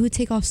would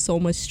take off so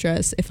much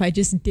stress if I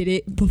just did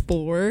it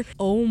before.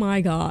 Oh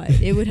my God.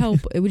 It would help.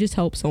 It would just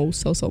help so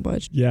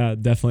much. Yeah,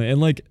 definitely. And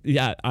like,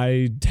 yeah,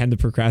 I tend to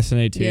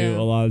procrastinate too Yeah.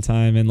 a lot of the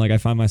time. And like, I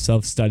find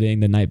myself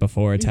studying the night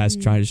before a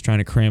test, trying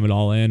to cram it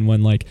all in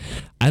when like,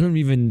 I don't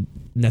even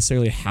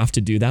necessarily have to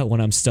do that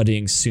when I'm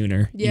studying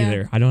sooner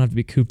either. I don't have to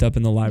be cooped up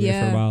in the library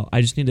for a while.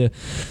 I just need to,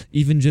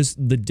 even just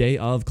the day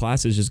of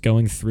classes, just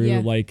going through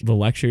like the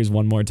lectures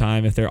one more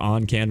time if they're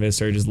on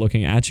Canvas or just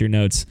looking at your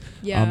notes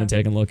and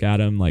taking a look at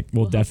them, like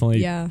will definitely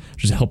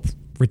just help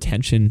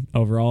retention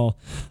overall,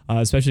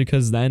 especially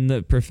because then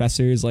the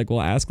professors like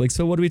will ask like,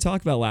 so what did we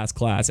talk about last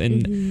class?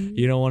 And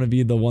you don't want to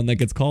be the one that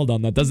gets called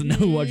on that doesn't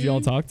know what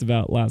y'all talked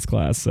about last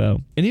class.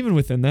 So, and even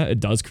within that, it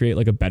does create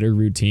like a better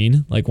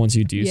routine. Like once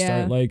you do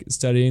start like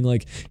studying,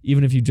 like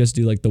even if you just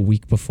do like the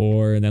week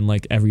before and then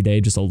like every day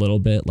just a little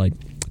bit, like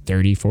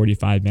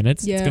 30-45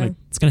 minutes,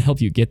 it's gonna help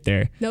you get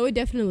there. No, it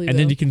definitely and will.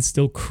 then you can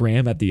still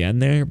cram at the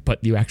end there,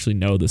 but you actually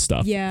know the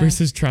stuff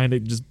versus trying to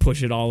just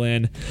push it all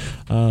in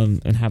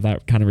and have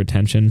that kind of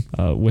retention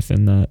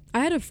within that. I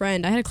had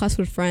a class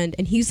with a friend,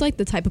 and he's like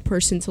the type of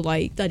person to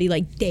like study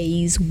like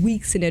days,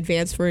 weeks in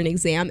advance for an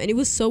exam. And it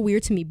was so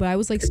weird to me, but I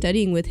was like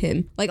studying with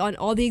him. Like on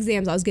all the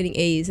exams, I was getting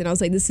A's, and I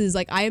was like, this is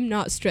like, I am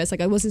not stressed.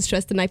 Like I wasn't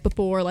stressed the night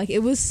before. Like it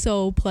was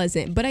so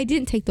pleasant, but I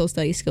didn't take those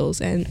study skills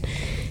and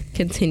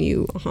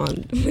continue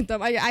on with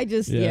them. I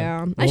just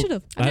I should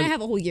have. I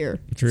have a whole year,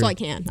 so I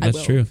can.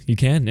 That's true. You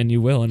can and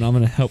you will, and I'm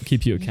gonna help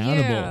keep you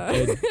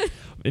accountable.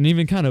 And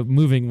even kind of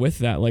moving with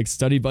that, like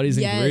study buddies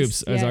and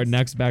groups as our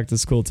next back to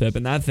school tip,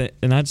 and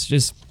that's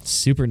just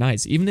super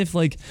nice. Even if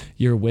like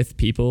you're with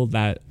people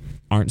that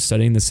aren't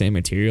studying the same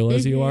material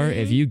as you are,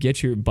 if you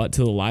get your butt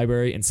to the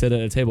library and sit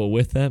at a table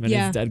with them and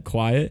it's dead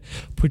quiet,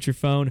 put your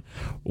phone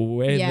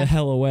way the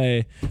hell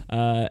away,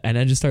 and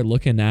then just start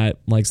looking at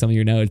like some of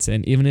your notes.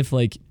 And even if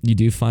like you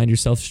do find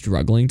yourself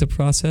struggling to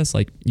process,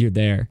 like you're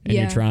there and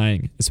you're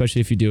trying, especially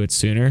if you do it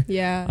sooner.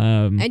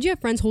 And you have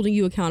friends holding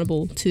you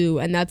accountable too,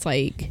 and that's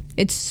like,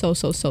 it's so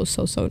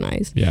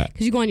nice. Because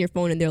you go on your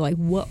phone and they're like,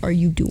 what are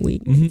you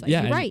doing? It's like,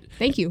 you're right,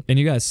 thank you. And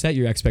you guys set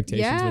your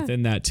expectations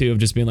within that too, of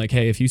just being like,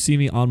 hey, if you see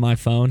me on my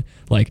phone,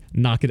 like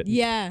knock it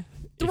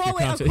throw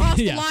it across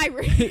the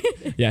library.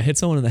 Hit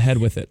someone in the head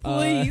with it,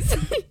 please.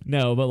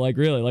 No, but like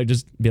really, like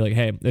just be like,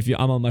 hey, if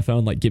I'm on my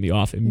phone, like get me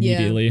off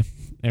immediately.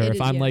 Or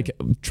if I'm like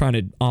trying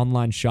to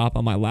online shop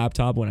on my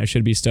laptop when I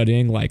should be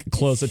studying, like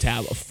close the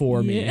tab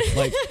for me.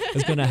 Like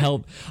it's gonna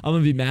help. I'm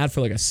gonna be mad for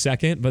like a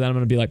second, but then I'm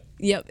gonna be like,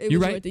 you're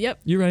right. Worth it.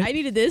 You're right. I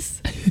needed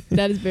this.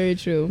 That is very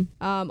true.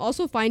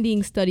 Also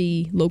finding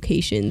study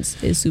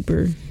locations is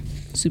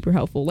super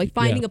helpful, like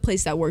finding a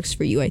place that works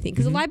for you, I think,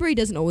 because the library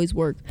doesn't always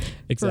work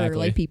for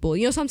like people,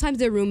 you know. Sometimes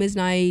their room is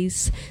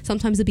nice,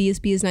 sometimes the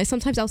BSB is nice,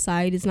 sometimes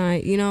outside is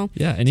nice, you know.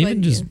 And so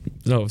even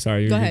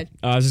go ahead.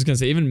 I was just gonna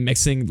say, even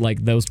mixing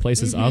like those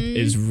places up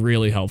is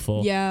really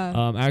helpful.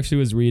 I actually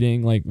was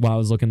reading, like while I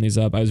was looking these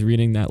up, I was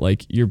reading that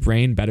like your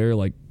brain better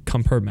like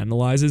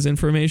compartmentalizes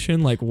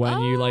information, like when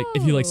you like,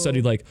 if you like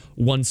study like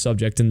one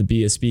subject in the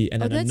BSB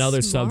and then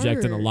another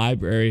subject in the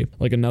library,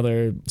 like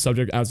another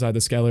subject outside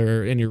the Scheller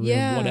or in your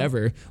room,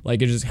 whatever,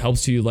 like it just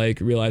helps you like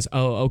realize,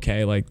 oh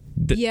okay, like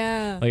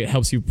like it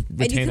helps you retain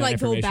and you can that like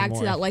go back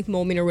to that like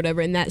moment or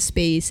whatever in that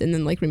space and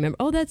then like remember,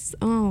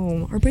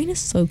 our brain is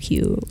so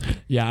cute.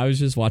 I was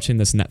just watching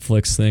this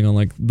Netflix thing on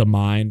like the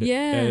mind,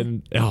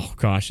 and oh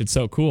gosh, it's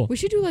so cool. We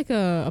should do like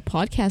a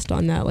podcast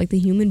on that, like the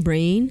human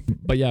brain.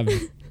 But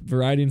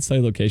variety and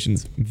study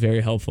locations,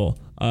 very helpful.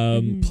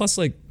 Plus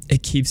like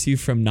it keeps you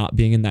from not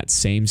being in that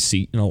same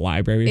seat in a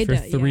library for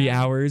 3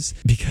 hours,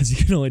 because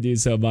you can only do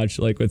so much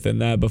like within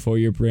that before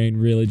your brain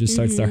really just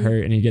starts to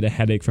hurt and you get a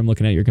headache from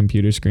looking at your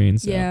computer screen.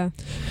 So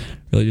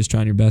really just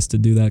trying your best to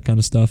do that kind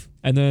of stuff.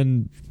 And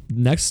then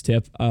next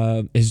tip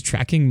is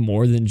tracking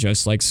more than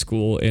just like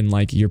school in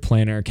like your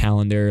planner,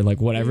 calendar,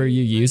 like whatever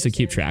you use to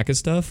keep track of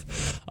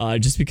stuff.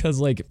 Just because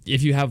like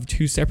if you have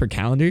two separate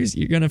calendars,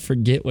 you're gonna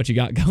forget what you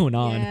got going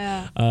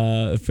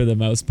on for the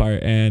most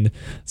part. And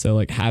so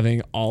like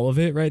having all of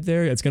it right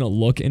there, it's gonna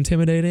look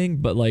intimidating,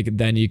 but like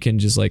then you can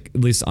just like,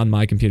 at least on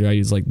my computer, I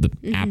use like the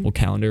Apple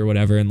Calendar or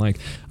whatever, and like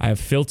I have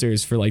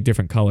filters for like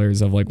different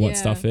colors of like what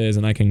stuff is,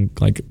 and I can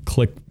like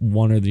click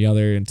one or the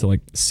other and to like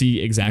see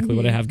exactly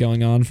what I have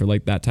going on for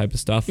like that type of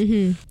stuff.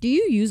 Do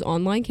you use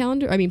online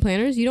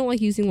planners? You don't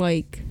like using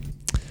like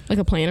Like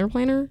a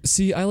planner?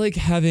 See, I like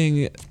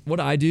having, what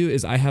I do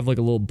is I have like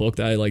a little book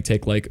that I like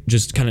take like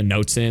just kind of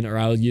notes in, or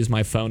I'll use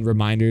my phone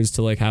reminders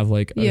to like have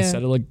like a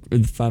set of like,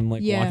 if I'm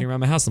like walking around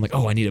my house, I'm like,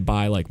 oh, I need to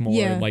buy like more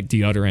like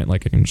deodorant,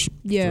 like I can just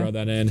throw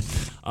that in.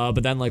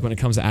 But then like when it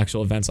comes to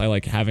actual events, I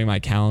like having my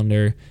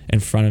calendar in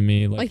front of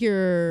me, like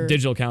your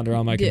digital calendar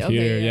on my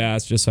computer.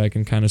 It's just so I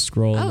can kind of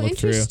scroll and look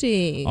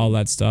through all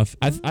that stuff.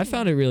 I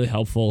found it really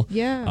helpful.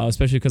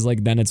 Especially because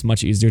like then it's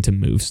much easier to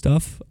move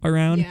stuff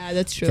around. Yeah,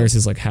 that's true.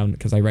 Versus like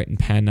because I write in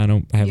pen,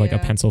 I have like a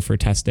pencil for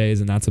test days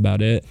and that's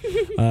about it.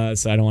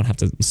 So I don't want to have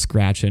to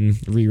scratch and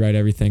rewrite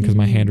everything because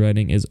my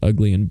handwriting is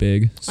ugly and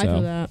big. So I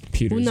feel that.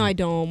 Well, no, I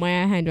don't. My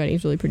handwriting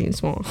is really pretty and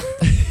small.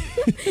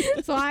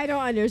 So I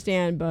don't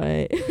understand,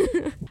 but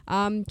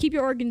keep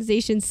your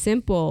organization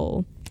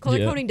simple. Color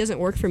coding doesn't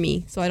work for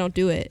me, so I don't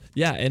do it.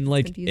 Yeah, and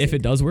like if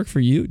it does work for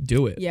you,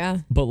 do it. Yeah.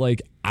 But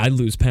like I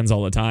lose pens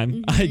all the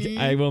time.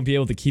 I won't be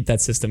able to keep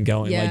that system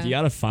going. Like you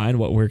got to find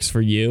what works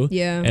for you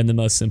in the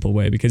most simple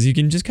way, because you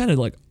can just kind of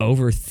like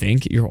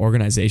overthink your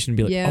organization and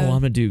be like, oh,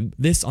 I'm going to do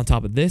this on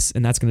top of this,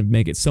 and that's going to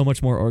make it so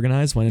much more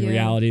organized, when in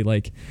reality,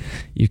 like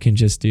you can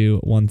just do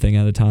one thing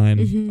at a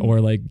time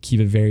or like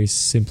keep it very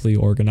simply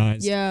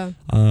organized. Yeah.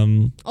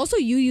 Also,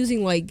 you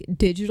using like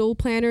digital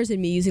planners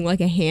and me using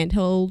like a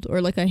handheld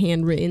or like a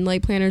handwritten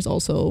like planners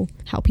also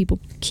how people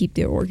keep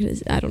their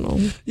organization. I don't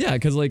know. Yeah,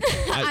 because like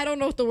I don't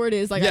know what the word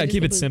is. Like,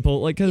 keep it simple.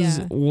 Like, because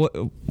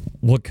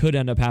what could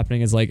end up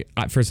happening is like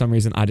for some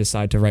reason I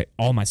decide to write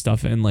all my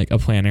stuff in like a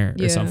planner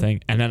or something,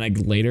 and then I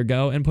later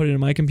go and put it in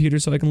my computer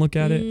so I can look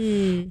at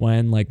it.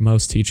 When like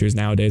most teachers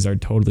nowadays are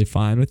totally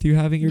fine with you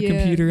having your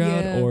computer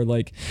out, or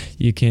like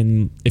you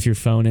can, if your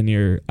phone and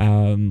your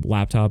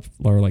laptop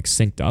are like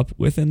synced up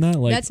within that.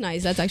 Like that's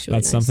nice. That's actually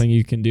that's something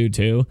you can do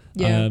too.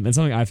 And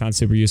something I found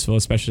super useful,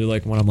 especially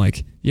like when I'm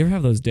like, you ever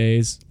have those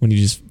days when you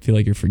just feel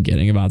like you're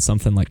forgetting about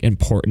something like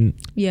important?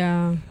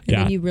 And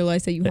then you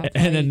realize that you have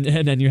and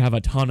then you have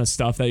a ton of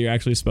stuff that you're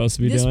actually supposed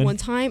to be doing. This one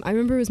time, I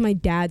remember it was my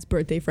dad's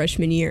birthday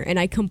freshman year, and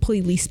I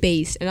completely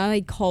spaced, and I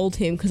like called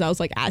him because I was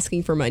like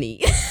asking for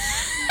money.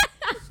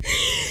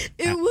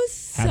 It was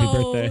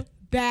so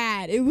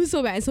bad. It was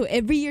so bad. So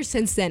every year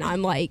since then,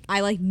 I'm like, I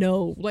like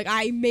know, like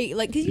I make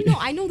like, cause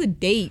I know the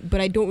date,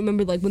 but I don't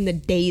remember like when the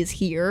day is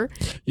here.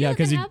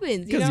 Because it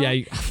happens.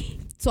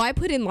 So I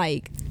put in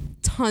like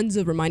tons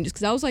of reminders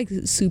because I was like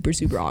super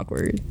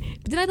awkward,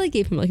 but then I like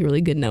gave him like a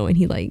really good note, and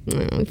he like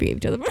we forgave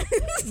each other.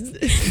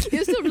 It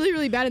was still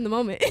really bad in the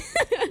moment.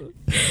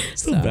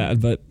 Still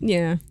bad, but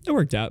it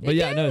worked out. But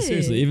no,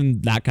 seriously,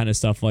 even that kind of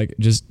stuff, like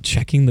just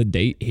checking the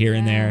date here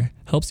and there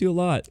helps you a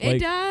lot. It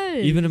does.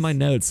 Even in my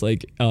notes,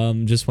 like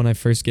just when I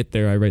first get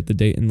there, I write the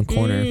date in the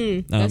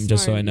corner,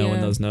 just so I know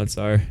when those notes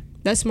are.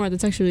 That's smart.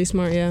 That's actually really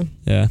smart. Yeah,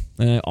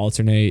 and I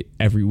alternate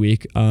every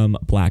week,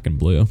 black and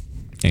blue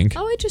ink.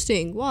 Oh,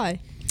 interesting. Why?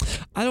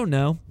 I don't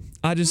know.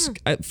 I just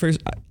at first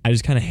I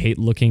just kind of hate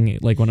looking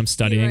like when I'm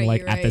studying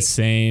at the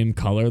same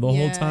color the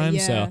whole time.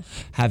 So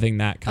having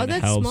that kind of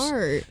helps. Oh, that's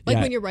smart. Like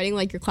when you're writing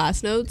like your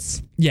class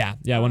notes. Yeah.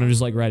 When I'm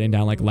just like writing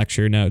down like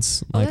lecture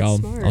notes, like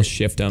I'll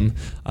shift them.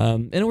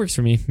 And it works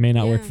for me. May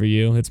not work for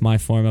you. It's my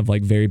form of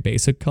like very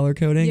basic color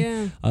coding.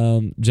 Yeah.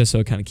 Just so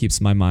it kind of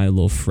keeps my mind a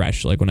little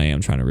fresh, like when I am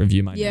trying to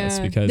review my notes,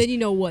 because then you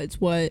know what's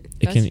what.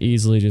 It can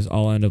easily just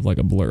all end up like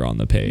a blur on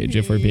the page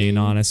if we're being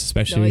honest,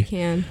 especially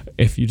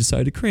if you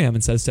decide to cram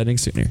instead of studying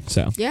sooner.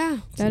 So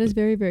that is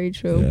very, very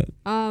true.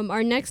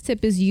 Our next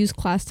tip is use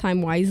class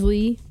time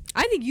wisely.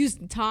 I think use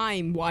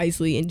time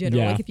wisely in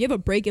general. Like if you have a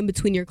break in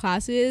between your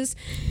classes,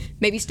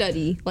 maybe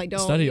study. Like don't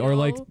study or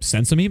like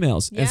send some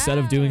emails instead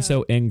of doing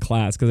so in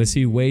class. Because I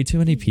see way too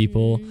many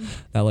people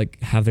that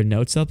like have their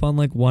notes up on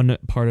like one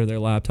part of their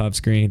laptop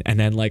screen and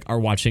then like are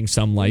watching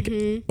some like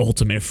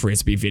ultimate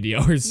frisbee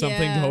video or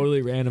something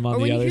totally random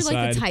on the other side. Or when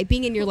you hear like the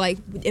typing and you're like,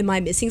 am I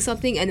missing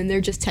something? And then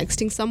they're just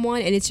texting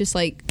someone and it's just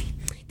like,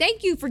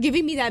 thank you for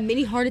giving me that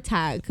mini heart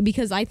attack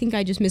because I think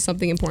I just missed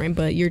something important,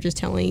 but you're just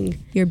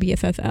telling your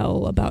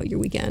BFFL about your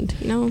weekend,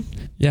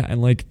 Yeah,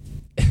 and like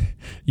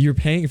you're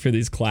paying for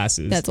these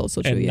classes. That's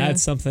also true, and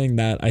that's something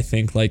that I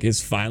think like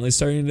is finally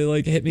starting to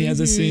like hit me as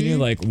a senior.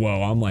 Like,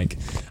 whoa, I'm like,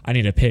 I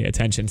need to pay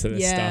attention to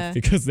this stuff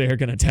because they're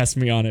gonna test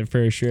me on it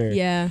for sure.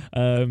 Yeah.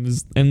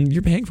 And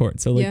you're paying for it,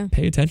 so like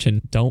pay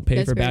attention. Don't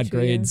pay for bad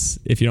grades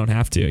if you don't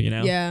have to.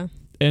 Yeah.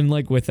 And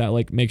like with that,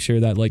 like make sure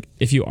that like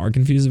if you are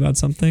confused about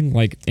something,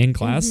 like in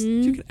class,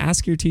 you can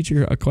ask your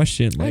teacher a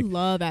question. Like I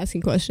love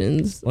asking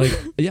questions. Like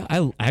I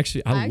love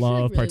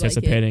really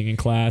participating in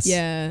class.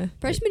 Yeah,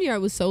 freshman year I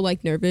was so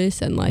like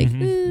nervous and like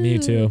me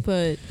too.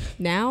 But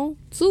now,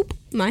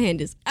 my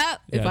hand is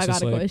up if I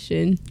got a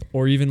question.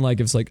 Or even like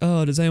if it's like,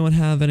 oh, does anyone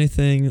have any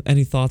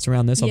thoughts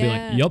around this? I'll be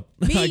like, yep,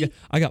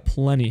 I got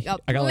plenty. I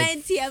got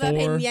plenty like of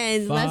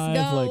opinions. 5,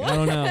 Let's go. Like I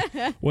don't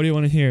know. What do you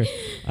want to hear?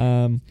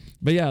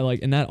 But yeah, like,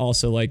 and that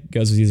also like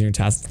goes with using your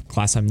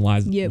class time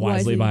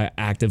wisely by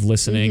active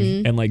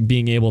listening and like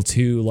being able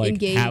to like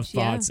engage, have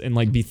thoughts and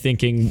like be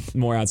thinking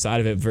more outside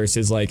of it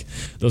versus like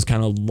those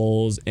kind of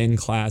lulls in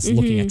class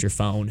looking at your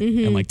phone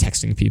and like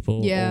texting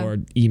people or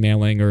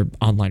emailing or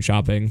online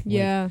shopping.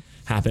 Like,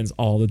 happens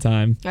all the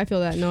time. I feel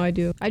that. No, I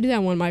do. I do that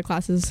in one of my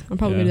classes. I'm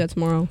probably Yeah. gonna do that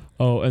tomorrow.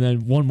 Oh, and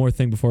then one more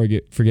thing before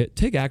I forget.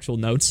 Take actual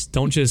notes.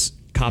 Don't just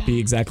copy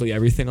exactly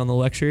everything on the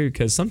lecture,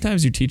 because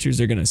sometimes your teachers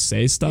are going to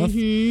say stuff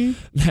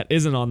that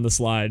isn't on the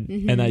slide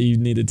and that you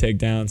need to take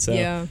down. So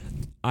Yeah.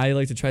 I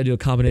like to try to do a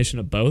combination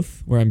of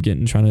both, where I'm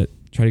trying to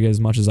get as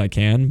much as I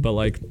can, but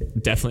like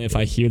definitely if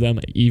I hear them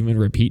even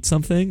repeat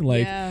something,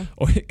 like, Yeah.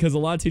 or because a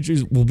lot of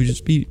teachers will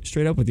just be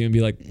straight up with you and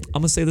be like,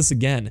 I'm gonna say this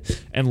again,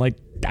 and like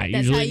that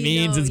That's usually how you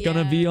means know, it's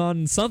gonna yeah. be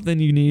on something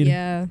you need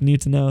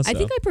to know. So. I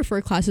think I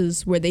prefer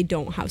classes where they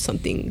don't have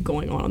something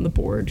going on the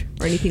board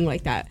or anything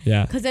like that.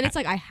 Yeah. Because then it's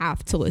like I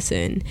have to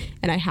listen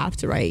and I have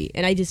to write,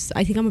 and I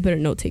think I'm a better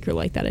note taker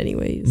like that,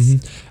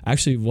 anyways.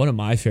 Actually, one of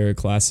my favorite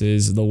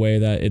classes, the way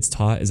that it's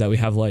taught is that we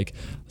have like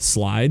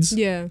slides,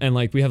 Yeah. and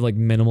like we have like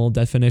minimal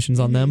definitions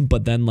on them,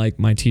 but then like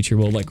my teacher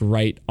will like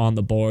write on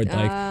the board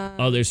like,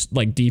 oh, there's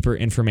like deeper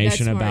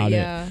information That's smart, about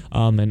yeah.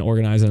 it, and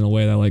organize it in a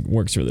way that like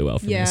works really well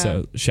for Yeah. me.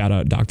 So shout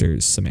out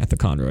Dr. Samantha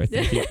Conroy.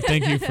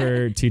 Thank you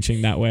for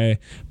teaching that way.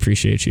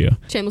 Appreciate you.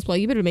 Shameless plug.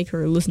 You better make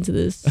her listen to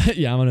this.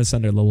 Yeah, I'm gonna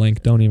send her the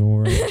link. Don't even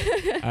worry.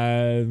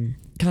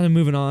 Kind of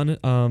moving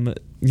on.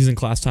 Using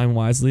class time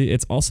wisely.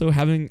 It's also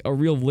having a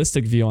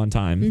realistic view on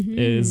time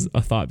is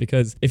a thought,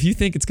 because if you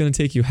think it's gonna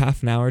take you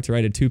half an hour to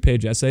write a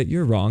 2-page essay,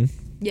 you're wrong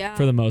Yeah.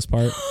 for the most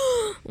part.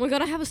 Oh my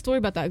god, I have a story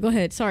about that. Go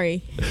ahead.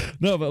 Sorry.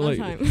 No, but On like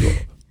time.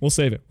 we'll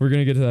save it. We're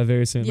gonna get to that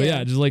very soon. But Yeah.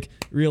 yeah, just like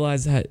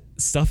realize that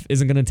stuff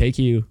isn't gonna take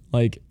you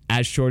like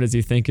as short as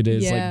you think it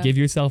is. Yeah. Like give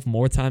yourself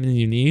more time than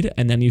you need,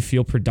 and then you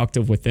feel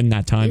productive within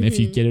that time if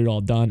you get it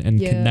all done and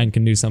Yeah. then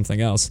can do something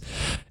else.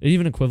 It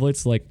even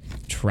equates to like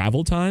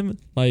travel time,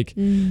 like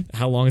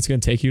how long it's gonna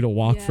take you to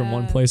walk from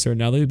one Yeah. place or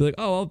another. You'd be like,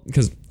 oh,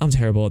 because I'm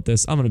terrible at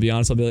this. I'm gonna be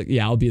honest. I'll be like,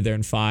 yeah, I'll be there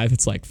in 5.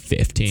 It's like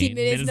 15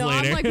 minutes No,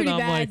 later. I'm like pretty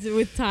and I'm bad like,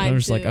 with time. I'm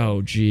just like, too.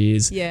 oh,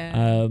 geez.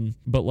 Yeah.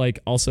 But like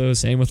also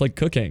same with like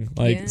cooking.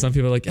 Like Yeah. some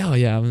people are like, oh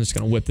yeah, I'm just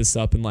gonna whip this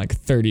up in like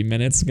 30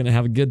 minutes. Gonna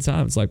have a good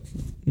time. It's like,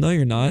 no,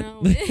 you're not.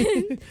 No.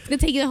 It's gonna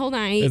take you the whole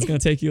night. It's gonna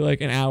take you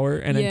like an hour,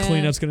 and then Yeah.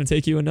 cleanup's gonna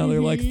take you another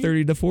like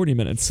 30 to 40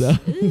 minutes. So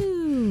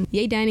Ooh.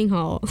 Yay, dining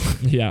hall.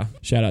 yeah,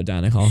 shout out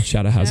dining hall.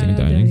 Shout out housing and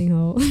Shout out dining.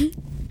 hall.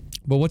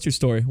 But what's your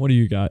story? What do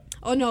you got?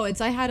 Oh no,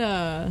 I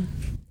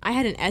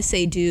had an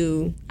essay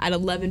due at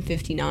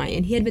 11:59,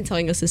 and he had been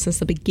telling us this since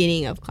the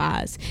beginning of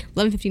class.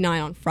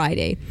 11:59 on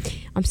Friday.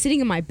 I'm sitting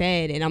in my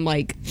bed and I'm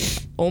like,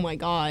 oh my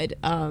god.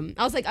 I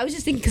was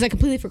just thinking, because I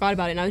completely forgot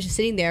about it, and I was just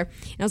sitting there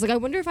and I was like, I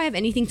wonder if I have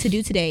anything to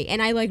do today.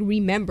 And I like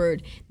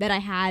remembered that I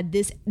had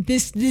this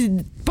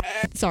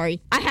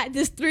I had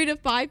this 3 to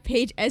 5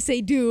 page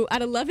essay due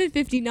at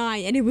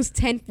 11:59, and it was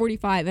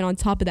 10:45, and on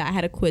top of that I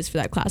had a quiz for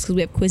that class, because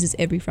we have quizzes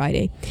every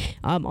Friday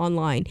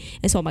online.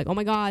 And so I'm like, oh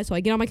my god. So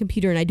I get on my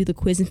computer and I do the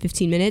quiz in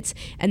 15 minutes,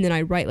 and then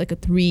I write like a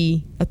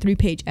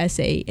 3-page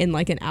essay in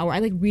like an hour. I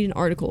like read an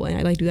article and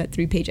I like do that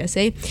 3-page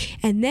essay,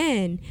 and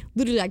then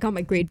literally I got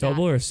my grade back.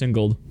 Double or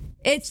singled?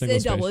 It's Single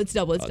double. space. It's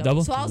double. It's double.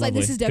 Double? So I was like,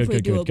 this Lovely. is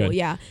definitely Good. doable.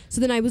 Yeah.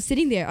 So then I was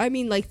sitting there. I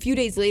mean, like a few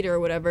days later or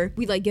whatever,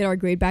 we like get our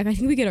grade back. I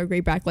think we get our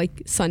grade back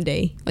like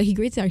Sunday. Like he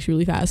grades it actually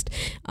really fast.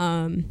 But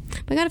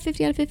I got a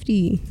 50 out of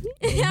 50.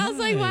 I was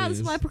like, wow, this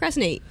is why I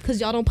procrastinate, because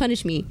y'all don't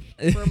punish me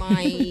for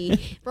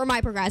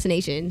my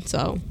procrastination.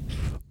 So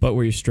But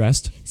were you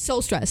stressed?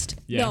 so stressed.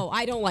 Yeah. No,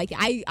 I don't like it.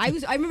 I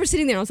remember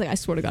sitting there and I was like, I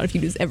swear to God, if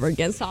you do this ever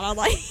again, so I'm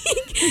like,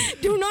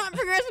 do not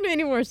procrastinate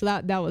anymore. So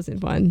that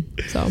wasn't fun.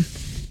 So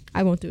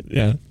I won't do it.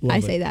 Yeah.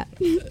 I say that.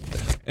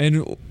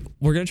 And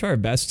we're gonna try our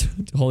best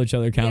to hold each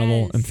other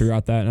accountable Yes. and figure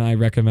out that. And I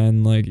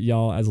recommend like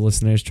y'all as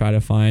listeners try to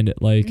find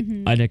like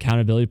an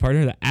accountability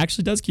partner that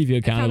actually does keep you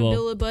accountable.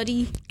 Accountability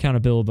buddy.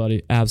 Accountability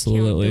buddy,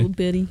 absolutely.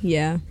 Accountability.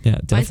 Yeah. Yeah,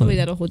 Find somebody definitely.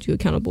 that'll hold you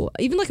accountable.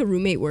 Even like a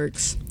roommate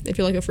works. If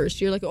you're like a first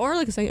year, like or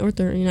like a second or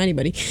third,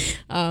 anybody.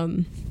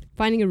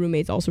 Finding a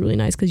roommate's also really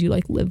nice, because you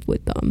like live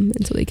with them,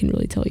 and so they can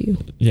really tell you.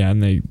 Yeah,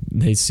 and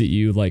they see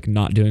you like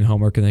not doing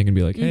homework, and they can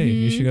be like, hey,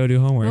 you should go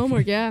do homework.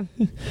 Homework, yeah.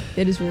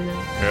 It is really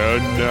nice.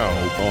 And now,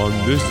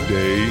 on this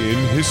day in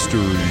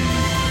history.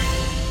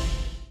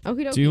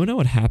 Okay, Do you know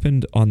what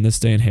happened on this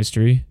day in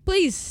history?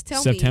 please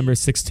tell September me.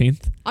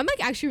 16th. I'm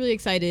like actually really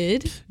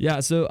excited. Yeah,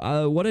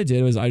 so what I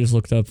did was I just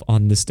looked up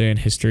on this day in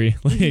history,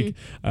 like,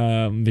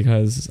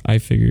 because I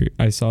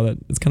saw that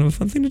it's kind of a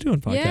fun thing to do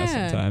on podcasts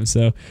Yeah. sometimes.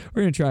 So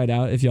we're gonna try it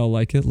out. If y'all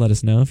like it, let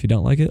us know. If you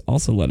don't like it,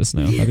 also let us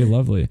know. That'd be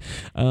lovely.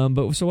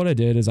 But so what I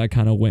did is I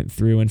kind of went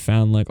through and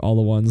found like all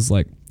the ones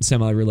like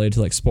semi-related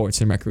to like sports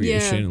and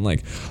recreation, Yeah. and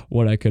like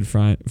what I could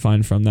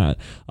find from that.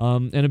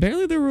 And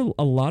apparently there were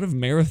a lot of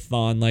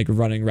marathon like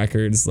running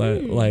records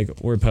that like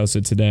were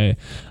posted today.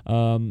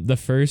 The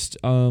first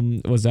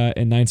was that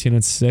in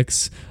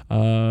 1906.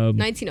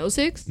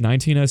 1906.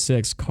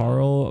 1906,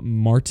 Karl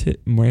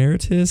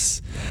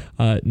Maritis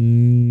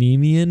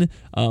Niemian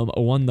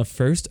won the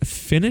first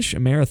Finnish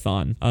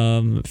marathon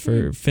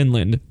for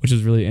Finland, which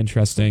is really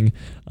interesting.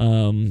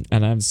 And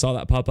I saw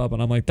that pop up,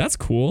 and I'm like, that's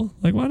cool.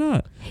 Like, why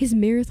not? His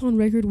marathon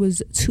record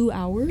was 2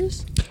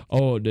 hours.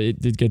 Oh,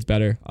 it gets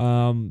better.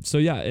 So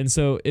yeah, and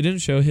so it didn't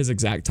show his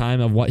exact time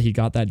of what he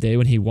got that day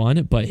when he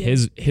won, but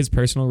his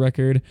personal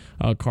record,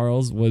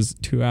 Carl's, was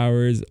 2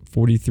 hours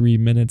 43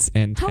 minutes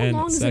and 10 seconds.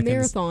 How long is a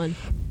marathon?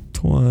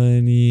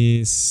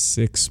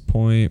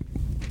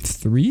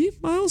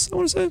 26.3 miles, I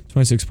want to say.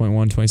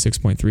 26.1,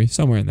 26.3,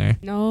 somewhere in there.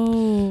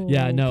 No.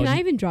 Yeah, no. Can I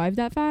even drive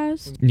that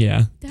fast?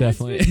 Yeah, That's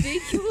definitely.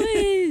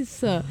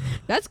 ridiculous.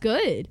 That's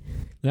good.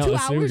 No, 2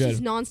 it's super hours good.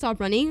 just nonstop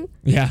running?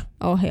 Yeah.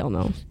 Oh, hell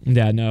no.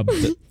 Yeah, no,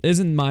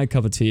 isn't my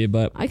cup of tea,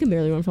 but I can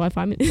barely run for like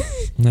 5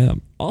 minutes. yeah.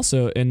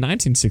 Also, in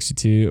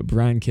 1962,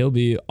 Brian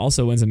Kilby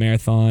also wins a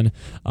marathon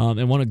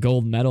and won a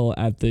gold medal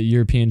at the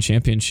European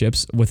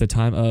Championships with a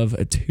time of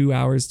 2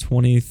 hours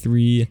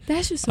 23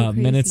 That's just so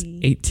crazy. minutes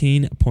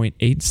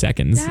 18.8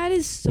 seconds. That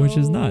is so, which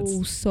is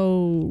nuts.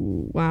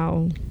 So,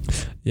 wow.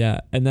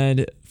 Yeah, and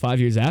then 5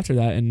 years after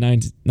that, in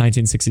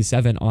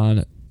 1967,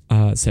 on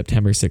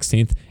September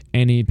 16th,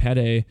 Annie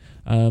Pede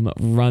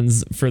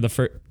runs for the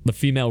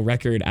female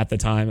record at the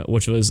time,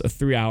 which was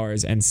 3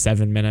 hours and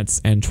 7 minutes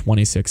and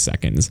 26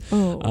 seconds.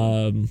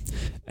 Oh.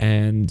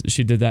 And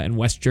she did that in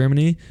West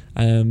Germany,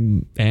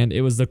 and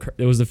it was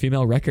the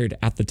female record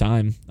at the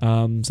time.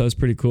 So it's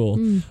pretty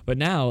cool. But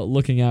now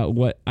looking at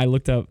what I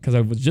looked up, because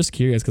I was just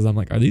curious, because I'm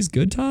like, are these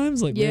good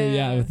times? Like, where are you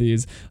at with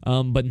these?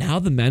 But now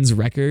the men's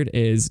record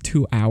is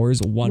 2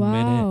 hours, 1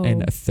 minute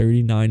and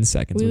 39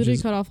 seconds. We which literally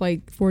is, cut off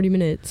like 40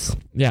 minutes.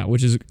 yeah,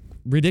 which is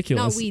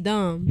ridiculous. No, we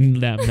dumb.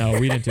 No,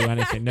 we didn't do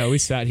anything. No, we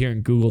sat here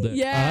and Googled it.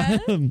 Yeah.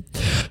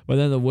 But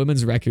then the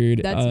women's record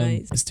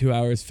That's is 2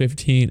 hours,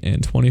 15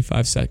 and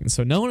 25 seconds.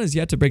 So no one has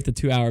yet to break the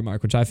 2 hour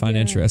mark, which I find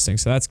interesting.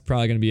 So that's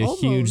probably going to be a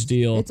huge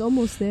deal. It's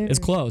almost there. It's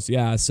close.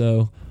 Yeah.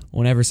 So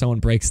whenever someone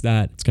breaks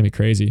that, it's going to be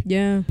crazy.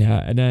 Yeah.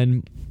 Yeah. And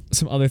then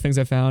some other things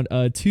I found,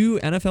 2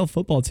 NFL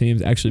football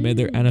teams actually made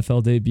their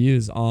NFL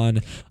debuts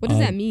on. What does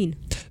that mean?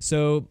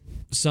 So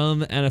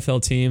some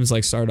NFL teams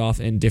like started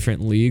off in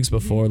different leagues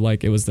before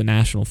like it was the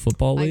National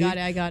Football League.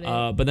 I got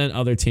it. But then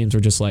other teams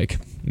were just like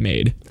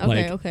made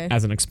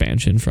as an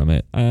expansion from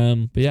it.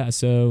 But yeah,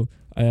 so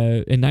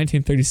in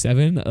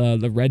 1937,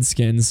 the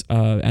Redskins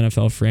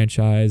NFL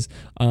franchise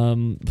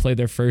played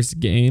their first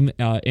game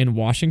in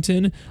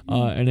Washington,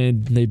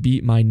 and they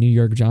beat my New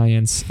York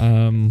Giants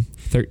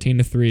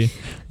 13-3.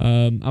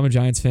 I'm a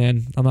Giants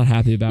fan. I'm not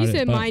happy about it. You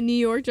said my New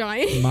York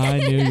Giants. My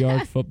New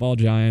York Football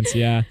Giants,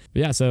 yeah. But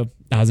yeah, so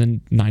that was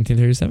in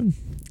 1937.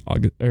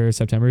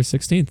 September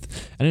 16th.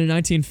 And in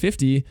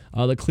 1950,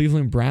 the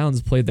Cleveland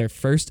Browns played their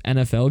first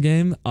NFL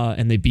game,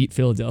 and they beat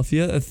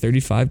Philadelphia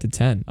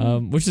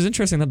 35-10, which is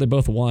interesting that they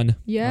both won on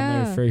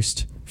their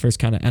first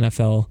kind of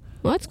NFL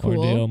Well, that's cool.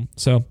 ordeal.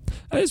 So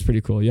that is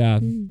pretty cool, yeah.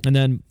 And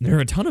then there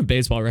are a ton of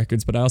baseball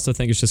records, but I also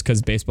think it's just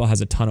because baseball has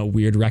a ton of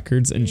weird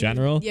records in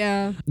general.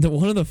 Yeah.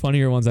 One of the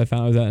funnier ones I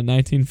found was that in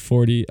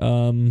 1940,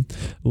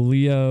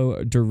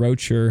 Leo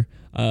Durocher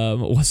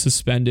was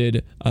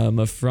suspended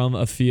from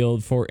a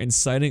field for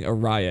inciting a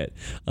riot.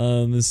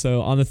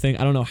 So on the thing,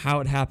 I don't know how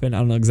it happened. I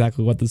don't know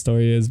exactly what the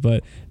story is,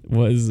 but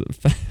was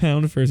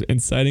found for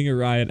inciting a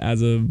riot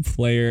as a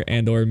player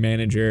and or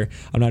manager.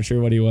 I'm not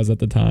sure what he was at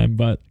the time,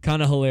 but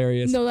kind of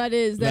hilarious. No, that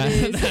is. That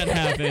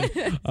happened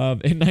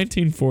in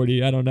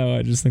 1940. I don't know.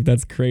 I just think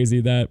that's crazy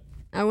that.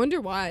 I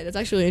wonder why. That's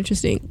actually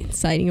interesting.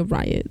 Inciting of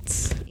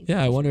riots.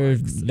 Yeah, I wonder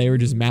if they were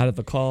just mad at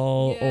the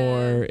call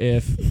or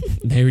if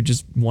they were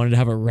just wanted to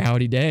have a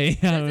rowdy day.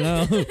 I don't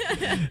know.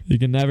 You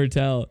can never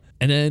tell.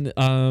 And then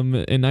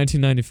in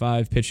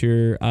 1995,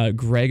 pitcher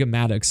Greg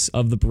Maddux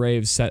of the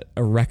Braves set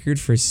a record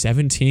for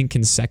 17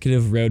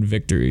 consecutive road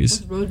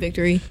victories. What's road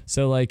victory?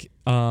 So like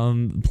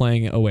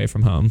playing away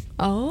from home.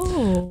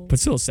 Oh. But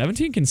still,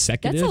 17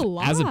 consecutive That's a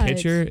lot. as a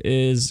pitcher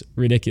is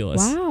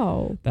ridiculous.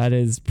 Wow. That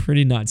is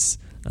pretty nuts.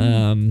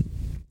 And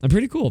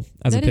pretty cool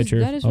as a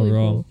pitcher that is really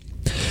overall. Cool.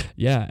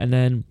 Yeah, and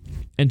then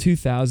in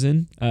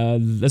 2000,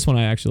 this one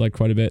I actually like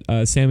quite a bit.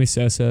 Sammy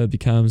Sosa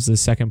becomes the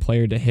second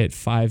player to hit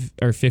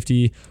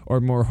 50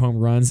 or more home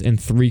runs in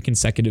 3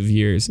 consecutive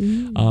years,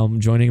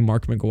 joining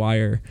Mark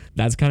McGwire.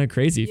 That's kind of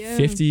crazy. Yeah.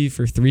 50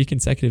 for 3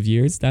 consecutive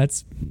years.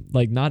 That's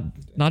like not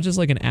just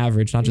like an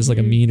average, not just like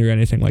a mean or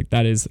anything. Like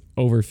that is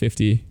over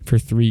 50 for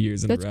 3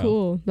 years in a row. That's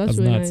cool. That's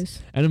really nuts.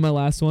 nice. And then my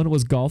last one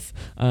was golf.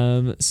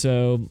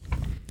 So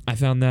I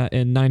found that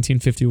in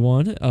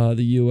 1951,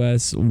 the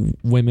U.S.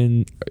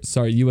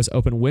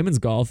 Open women's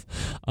golf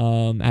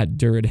at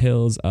Druid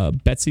Hills,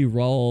 Betsy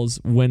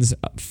Rawls wins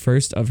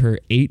first of her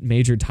 8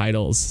 major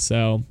titles.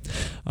 So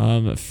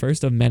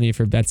first of many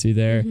for Betsy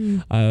there.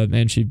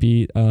 And she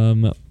beat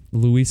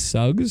Louise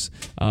Suggs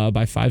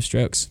by 5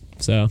 strokes.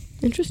 So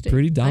Interesting.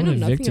 pretty dominant I know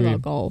nothing victory.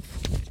 about golf.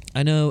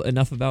 I know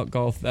enough about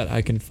golf that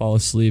I can fall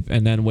asleep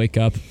and then wake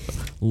up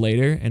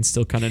later and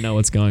still kind of know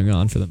what's going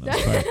on for the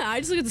most part.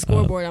 I just look at the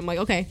scoreboard. I'm like,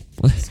 okay.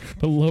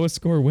 The lowest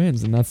score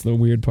wins, and that's the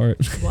weird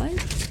part.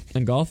 What?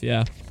 In golf,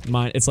 yeah.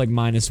 It's like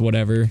minus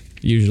whatever,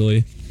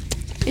 usually.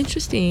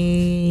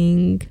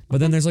 Interesting. But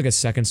then there's like a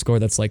second score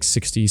that's like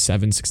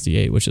 67,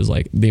 68, which is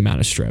like the amount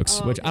of strokes,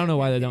 which I don't know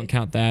why they don't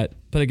count that.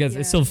 But I guess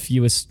it's still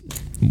fewest,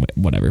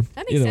 whatever.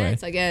 That makes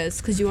sense, I guess,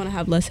 because you want to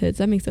have less hits.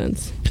 That makes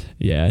sense.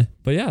 Yeah.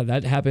 But yeah,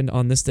 that happened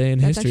on this day in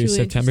That's history, actually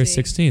really September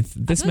interesting. 16th.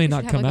 This I feel may like we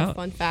not should come have, like, out. a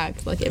fun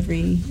fact, like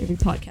every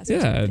podcast. or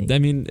Yeah, something. I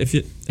mean,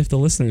 if the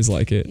listeners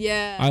like it,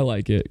 Yeah. I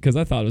like it because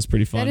I thought it was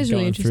pretty fun. That is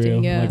really going interesting,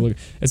 through, yeah. like, look,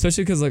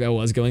 especially because like I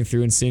was going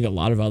through and seeing a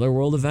lot of other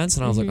world events,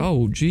 and I was like,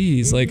 oh,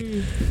 geez, like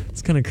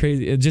it's kind of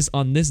crazy. It just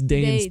on this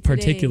day in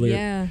particular,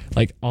 Yeah.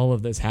 like all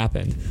of this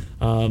happened.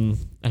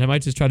 And I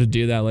might just try to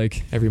do that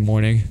like every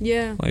morning.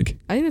 Yeah. Like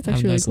I think that's have a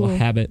actually really nice cool. little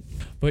habit.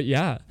 But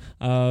yeah,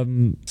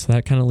 so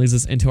that kind of leads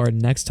us into our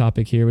next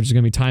topic here, which is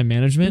going to be time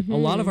management. A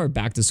lot of our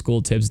back to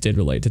school tips did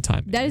relate to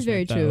time That is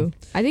very management,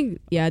 true. I think,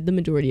 the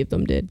majority of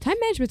them did. Time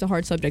management's a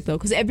hard subject, though,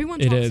 because everyone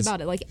It talks is.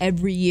 about it, like,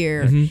 every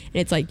year. Mhm. And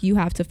it's like, you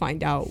have to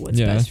find out what's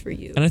Yeah. best for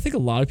you. And I think a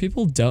lot of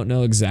people don't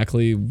know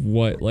exactly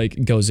what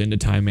like goes into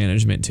time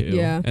management too.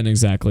 Yeah. And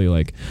exactly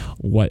like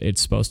what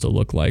it's supposed to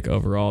look like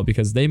overall,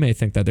 because they may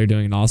think that they're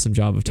doing an awesome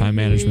job of time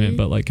management,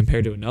 but like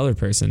compared to another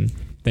person,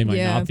 they might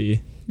Yeah. not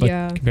be. But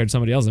Yeah. compared to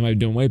somebody else, they might be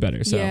doing way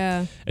better. So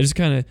yeah. it just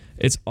kind of,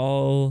 it's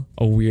all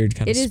a weird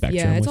kind It of is,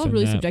 spectrum. it's all within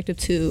really that. subjective,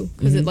 too,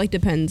 because it, Mhm. like,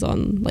 depends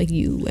on, like,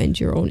 you and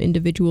your own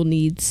individual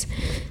needs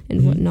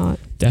and Mhm. whatnot.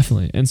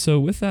 Definitely. And so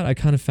with that, I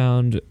kind of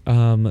found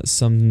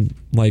some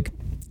like,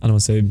 I don't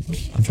want to say,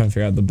 I'm trying to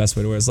figure out the best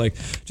way to word it. It's like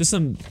just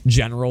some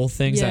general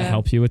things that Yeah.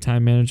 help you with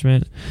time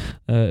management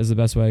is the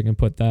best way I can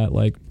put that.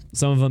 Like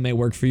some of them may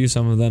work for you,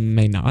 some of them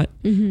may not.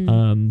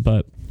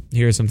 But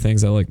here are some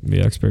things that like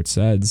the expert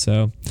said.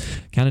 So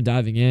kind of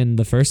diving in,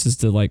 the first is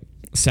to like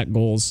set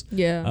goals.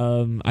 Yeah.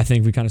 I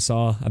think we kind of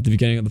saw at the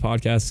beginning of the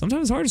podcast,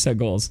 sometimes it's hard to set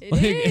goals. It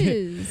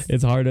is.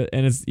 It's hard to,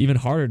 and it's even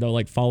harder to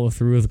like follow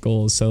through with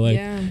goals. So like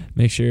yeah.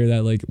 make sure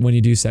that like when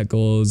you do set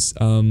goals,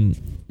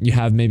 you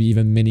have maybe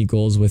even mini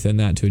goals within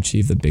that to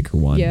achieve the bigger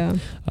one. Yeah.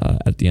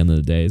 At the end of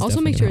the day, it's Also,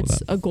 definitely make sure gonna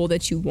help it's a goal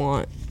that you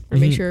want, or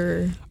make Mhm.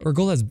 sure. that. Or a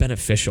goal that's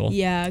beneficial.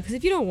 Yeah, because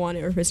if you don't want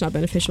it or if it's not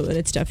beneficial, then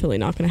it's definitely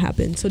not going to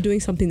happen. So doing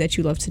something that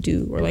you love to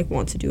do or like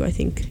want to do, I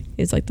think,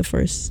 is like the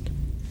first.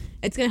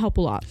 It's going to help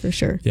a lot for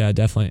sure. Yeah,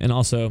 definitely. And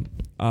also,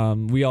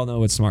 we all know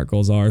what SMART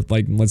goals are.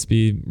 Like, let's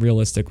be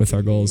realistic with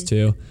our goals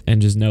too,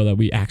 and just know that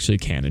we actually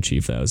can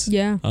achieve those.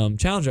 Yeah.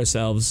 Challenge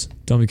ourselves.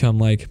 Don't become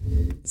like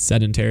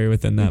sedentary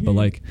within that, but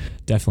like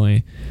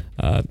definitely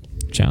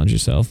challenge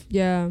yourself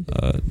Yeah.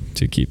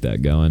 to keep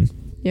that going.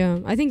 Yeah.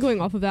 I think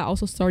going off of that,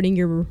 also starting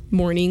your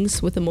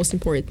mornings with the most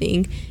important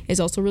thing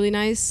is also really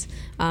nice.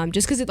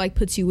 Just because it like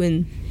puts you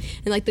in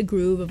like the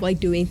groove of like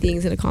doing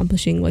things and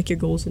accomplishing like your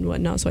goals and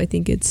whatnot. So I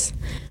think it's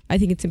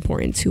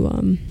important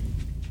to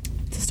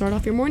start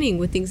off your morning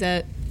with things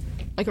that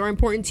like are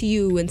important to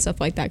you and stuff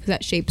like that, because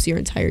that shapes your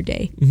entire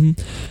day.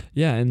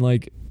 Yeah, and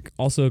like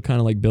also kind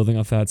of like building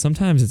off that,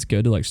 sometimes it's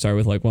good to like start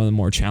with like one of the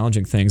more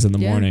challenging things in the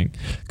Yeah. morning,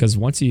 because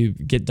once you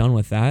get done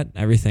with that,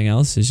 everything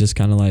else is just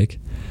kind of like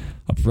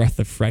a breath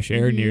of fresh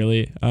air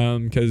nearly.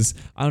 Because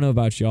I don't know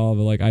about y'all,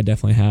 but like I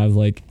definitely have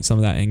like some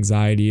of that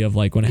anxiety of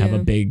like when I have a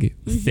Yeah. big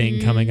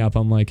thing coming up,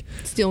 I'm like,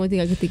 It's the only thing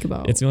I could think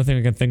about. it's the only thing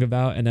I can think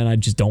about, and then I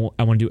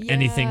want to do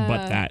anything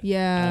but that.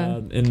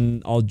 Yeah.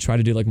 And I'll try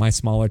to do like my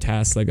smaller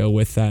tasks that go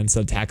with that instead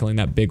of tackling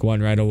that big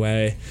one right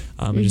away,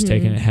 and just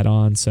taking it head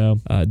on. So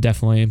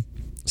definitely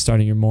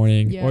starting your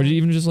morning, or Yeah.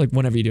 even just like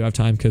whenever you do have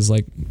time, because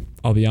like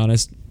I'll be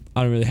honest,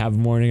 I don't really have a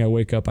morning. I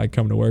wake up, I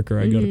come to work, or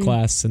I go to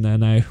class, and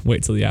then I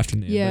wait till the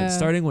afternoon. Yeah. But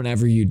starting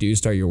whenever you do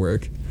start your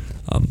work,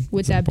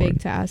 with is that important.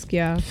 big task.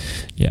 Yeah.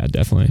 Yeah,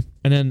 definitely.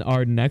 And then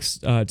our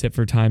next tip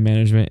for time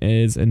management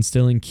is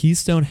instilling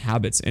keystone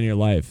habits in your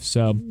life.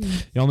 So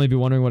y'all may be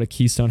wondering what a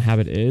keystone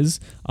habit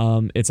is.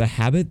 It's a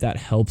habit that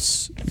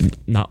helps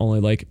not only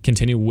like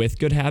continue with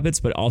good habits,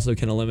 but also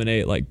can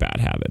eliminate like bad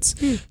habits.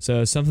 So I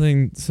was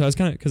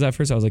kind of, because at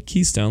first I was like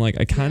keystone, like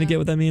I kind of get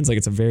what that means. Like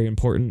it's a very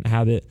important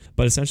habit,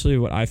 but essentially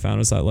what I found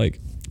is that like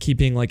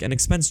keeping like an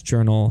expense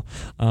journal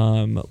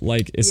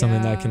like is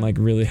something that can like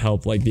really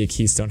help like be a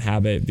keystone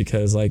habit,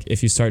 because like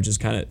if you start just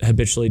kind of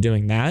habitually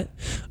doing that,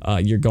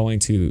 you're going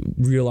to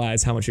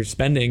realize how much you're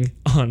spending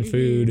on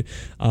food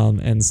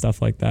and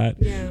stuff like that.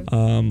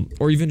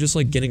 Or even just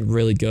like getting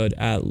really good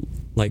at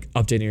like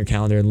updating your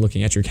calendar and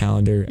looking at your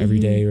calendar every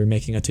day, or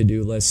making a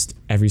to-do list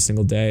every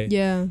single day.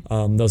 Yeah.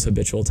 Those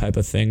habitual type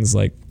of things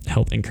like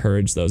help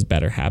encourage those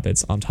better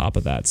habits on top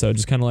of that. So it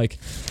just kind of like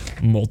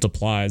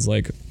multiplies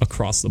like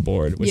across the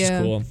board, which is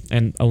cool,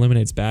 and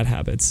eliminates bad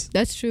habits.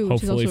 That's true.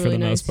 Hopefully, which is also for really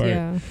the nice.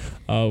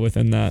 most part,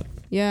 within that.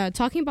 Yeah.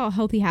 Talking about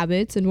healthy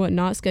habits and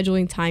whatnot,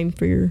 scheduling time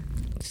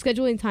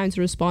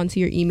to respond to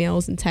your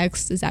emails and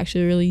texts is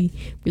actually really,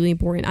 really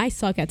important. I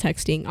suck at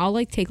texting. I'll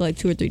like take like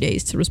 2 or 3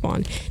 days to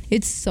respond.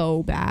 It's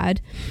so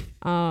bad.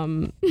 But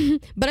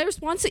I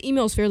respond to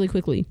emails fairly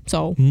quickly,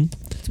 so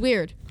it's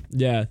weird.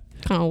 Yeah.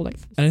 Kind of like.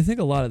 And I think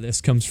a lot of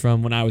this comes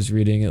from when I was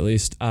reading, at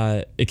least,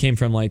 it came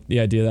from like the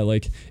idea that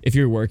like if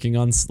you're working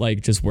on like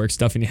just work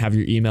stuff and you have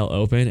your email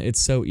open, it's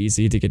so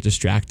easy to get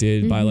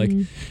distracted by like,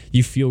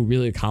 you feel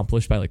really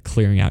accomplished by like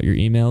clearing out your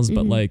emails,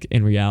 but like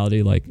in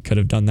reality, like could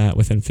have done that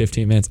within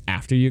 15 minutes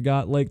after you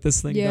got like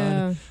this thing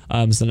done.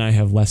 So now I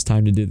have less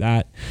time to do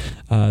that.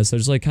 So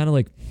just like kind of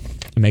like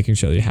making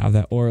sure that you have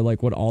that, or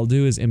like what I'll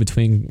do is in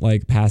between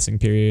like passing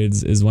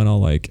periods is when I'll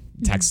like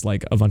text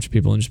like a bunch of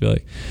people and just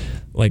be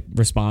like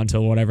respond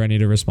to whatever I need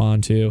to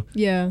respond to.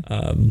 Yeah.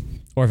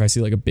 Or if I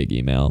see like a big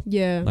email,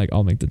 Yeah. like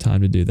I'll make the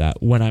time to do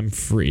that when I'm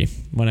free,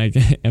 when I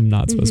am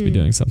not supposed to be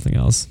doing something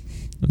else.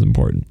 It's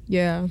important.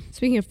 Yeah.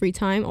 Speaking of free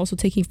time, also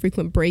taking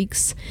frequent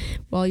breaks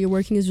while you're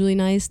working is really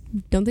nice.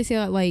 Don't they say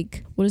that,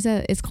 like, what is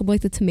that? It's called like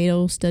the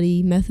tomato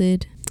study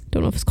method.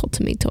 Don't know if it's called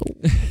tomato.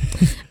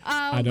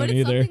 I don't but it's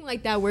either. something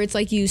like that where it's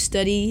like you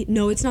study.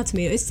 No, it's not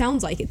tomato. It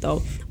sounds like it though.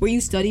 Where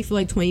you study for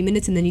like 20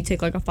 minutes and then you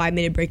take like a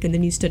 5-minute break and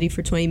then you study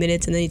for 20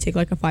 minutes and then you take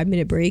like a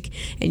 5-minute break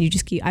and you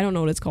just keep. I don't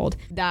know what it's called.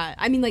 That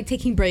I mean, like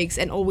taking breaks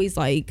and always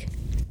like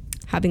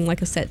having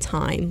like a set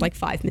time, like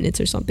 5 minutes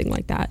or something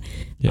like that.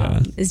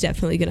 Yeah. Is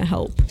definitely gonna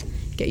help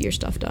get your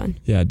stuff done.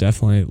 Yeah,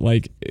 definitely.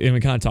 Like, and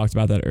we kind of talked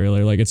about that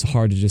earlier. Like, it's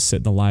hard to just sit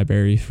in the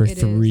library for It is,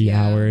 3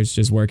 yeah. hours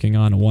just working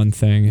on one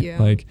thing, Yeah.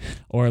 like,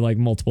 or like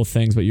multiple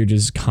things, but you're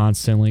just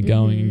constantly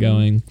going and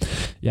going.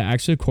 Yeah,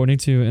 actually, according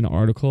to an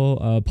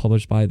article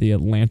published by The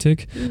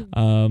Atlantic,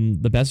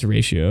 the best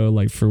ratio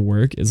like for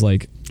work is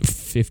like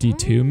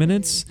 52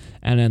 minutes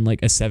and then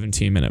like a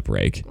 17-minute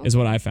break is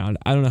what I found.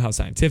 I don't know how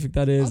scientific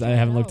that is. I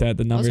haven't looked at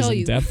the numbers tell in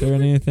you. depth or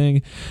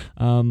anything.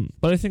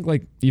 But I think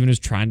like even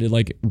just trying to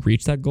like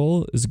reach that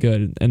goal is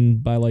good.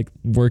 And by like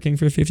working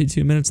for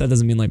 52 minutes, that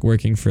doesn't mean like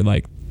working for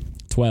like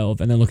 12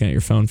 and then looking at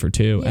your phone for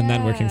 2 and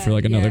then working for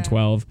like another Yeah.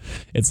 12.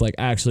 It's like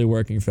actually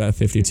working for that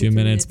 52 minutes,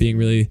 minutes. being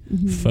really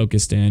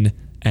focused in,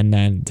 and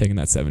then taking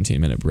that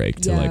 17-minute break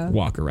to Yeah. like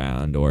walk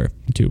around or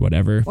do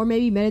whatever. Or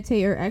maybe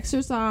meditate or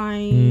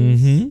exercise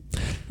in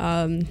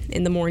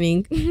the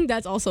morning.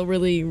 That's also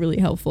really, really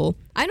helpful.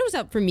 I noticed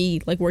that for me,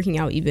 like working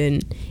out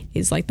even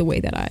is like the way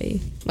that I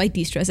like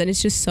de-stress, and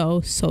it's just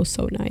so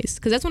nice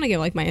because that's when I get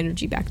like my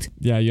energy back to.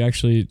 Yeah, you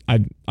actually, I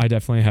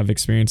definitely have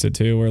experienced it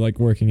too, where like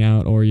working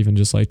out or even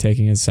just like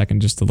taking a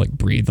second just to like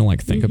breathe and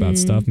like think about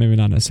stuff. Maybe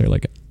not necessarily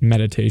like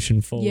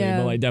meditation fully, Yeah.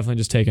 but like definitely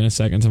just taking a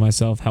second to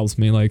myself helps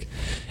me like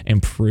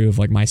improve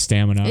like my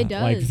stamina It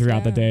does, like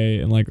throughout the yeah. day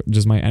and like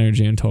just my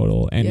energy in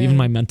total and Yeah. even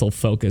my mental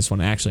focus when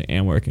I actually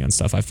am working on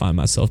stuff. I find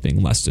myself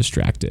being less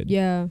distracted.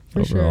 Yeah,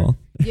 for overall. sure.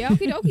 Yeah,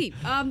 okie dokie.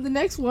 The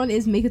next one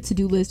is make a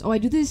to-do list. Oh, I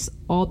do this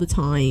all the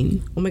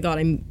time. Oh my god,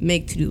 I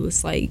make to-do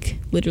lists like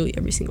literally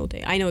every single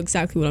day. I know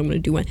exactly what I'm gonna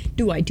do. When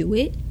do I do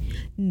it?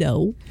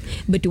 No,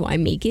 but do I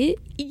make it?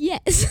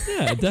 Yes.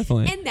 Yeah,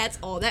 definitely. And that's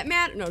all that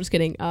matters. No, just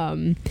kidding.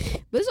 But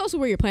this is also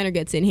where your planner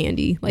gets in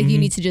handy. Like you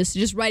need to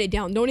just write it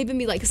down. Don't even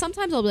be like. 'Cause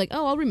sometimes I'll be like,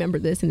 oh, I'll remember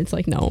this, and it's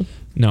like, no.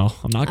 No,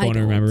 I'm not I going to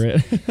don't. remember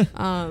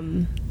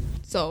it.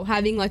 So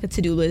having like a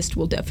to-do list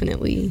will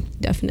definitely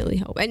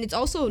help, and it's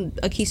also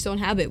a keystone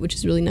habit, which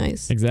is really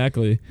nice.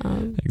 Exactly.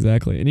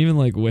 Exactly. And even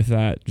like with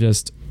that,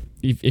 just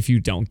if you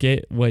don't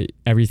get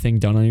everything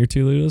done on your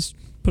to-do list,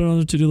 put it on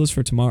the to-do list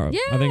for tomorrow.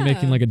 I think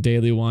making Yeah. like a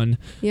daily one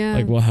Yeah.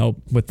 like will help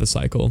with the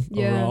cycle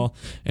Yeah. overall.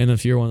 And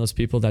if you're one of those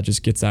people that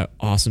just gets that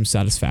awesome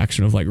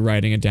satisfaction of like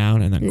writing it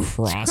down and then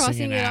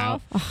crossing it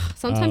out.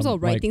 Sometimes I'll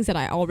write like- things that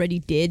I already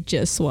did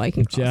just so I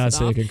can cross Just it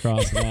so you off. can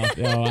cross it off.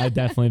 Yo, I've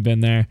definitely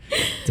been there.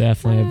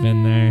 Definitely have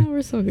been there.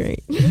 We're so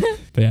great.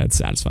 But yeah, it's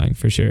satisfying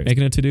for sure.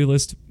 Making a to-do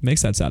list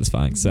makes that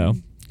satisfying. So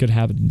good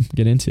habit to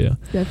get into.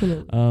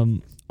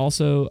 Definitely.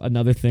 Also,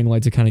 another thing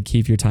like to kind of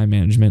keep your time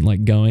management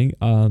like going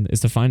is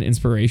to find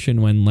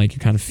inspiration when like you're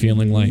kind of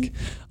feeling like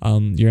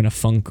you're in a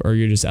funk or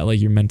you're just at like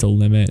your mental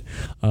limit.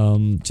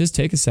 Just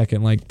take a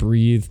second, like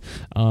breathe,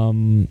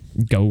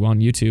 go on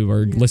YouTube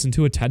or listen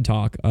to a TED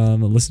Talk,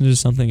 listen to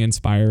something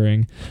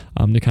inspiring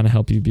to kind of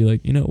help you be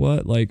like, you know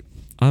what, like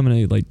I'm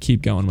gonna like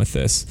keep going with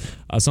this.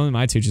 Something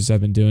my teachers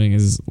have been doing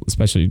is,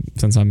 especially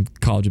since I'm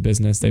College of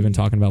Business, they've been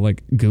talking about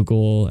like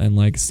Google and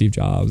like Steve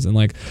Jobs and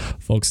like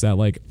folks that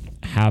like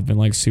have been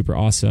like super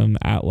awesome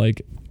at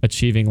like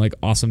achieving like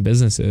awesome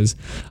businesses.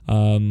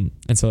 And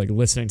so like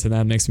listening to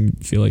them makes me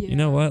feel like, you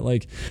know what,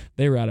 like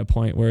they were at a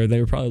point where they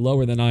were probably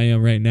lower than I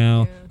am right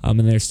now. And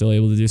they're still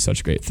able to do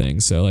such great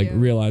things. So like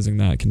realizing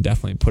that can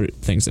definitely put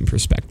things in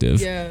perspective.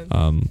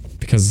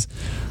 Because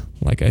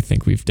like I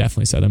think we've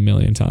definitely said a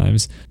million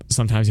times,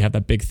 sometimes you have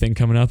that big thing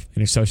coming up and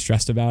you're so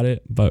stressed about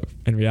it, but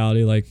in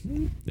reality, like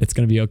it's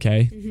going to be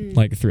okay,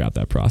 like throughout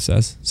that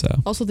process. So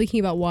Also thinking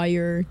about why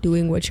you're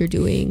doing what you're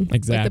doing. Like the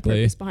Exactly.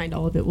 purpose behind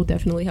all of it will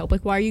definitely help.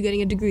 Like why are you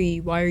getting a degree?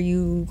 Why are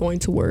you going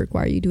to work?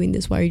 Why are you doing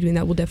this? Why are you doing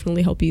that? Will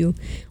definitely help you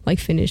like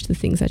finish the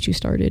things that you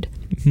started,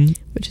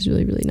 which is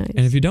really, really nice.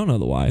 and if you don't know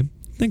the why,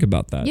 think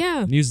about that.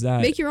 Yeah. Use that.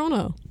 Make your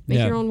own Make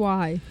Yeah. your own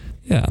why.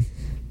 Yeah.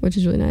 Which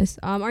is really nice.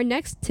 Our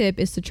next tip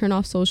is to turn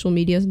off social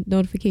media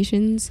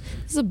notifications.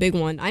 This is a big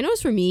one. I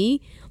notice for me,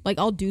 like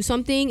I'll do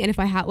something, and if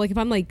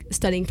I'm like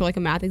studying for like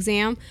a math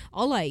exam,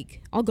 I'll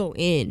go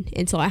in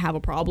until I have a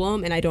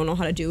problem and I don't know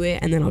how to do it,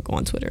 and then I'll go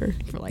on Twitter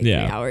for like 3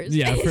 hours.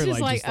 Yeah, It's for just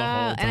like just the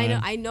whole and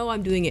time. I know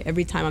I'm doing it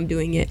every time I'm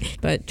doing it,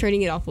 but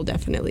turning it off will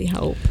definitely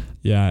help.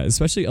 Yeah,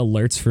 especially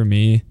alerts for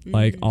me.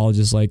 Like I'll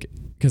just like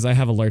because I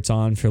have alerts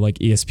on for like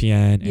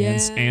ESPN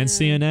and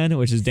CNN,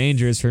 which is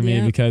dangerous for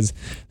me because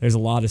there's a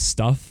lot of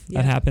stuff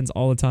that happens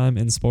all the time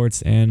in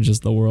sports and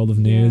just the world of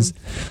news.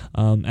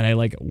 And I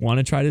like want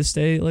to try to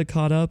stay like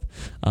caught up.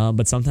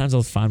 But sometimes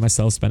I'll find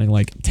myself spending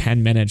like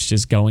 10 minutes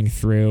just going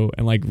through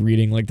and like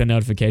reading like the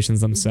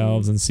notifications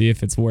themselves and see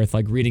if it's worth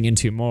like reading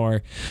into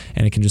more.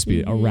 And it can just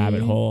be a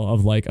rabbit hole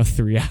of like a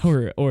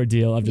 3-hour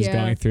ordeal of just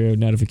going through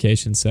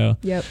notifications. So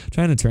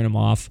trying to turn them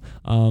off,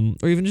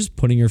 or even just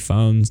putting your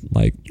phone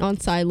like on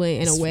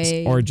silent and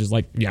away, or just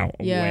like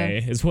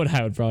away is what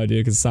I would probably do,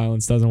 because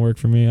silence doesn't work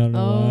for me. I don't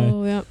know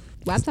why.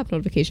 Laptop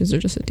notifications are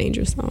just a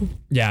dangerous though.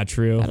 Yeah,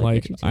 true.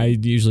 Like I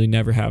usually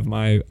never have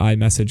my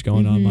iMessage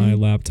going on my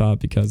laptop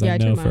because I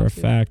know for a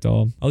fact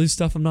I'll do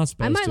stuff I'm not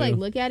supposed to. I might like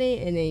look at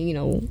it and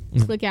then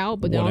click out,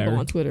 but then I'll go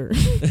on Twitter,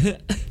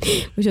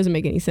 which doesn't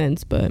make any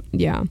sense. But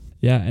yeah.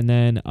 Yeah, and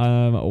then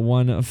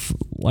one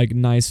like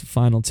nice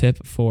final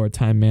tip for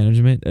time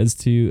management is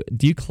to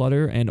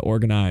declutter and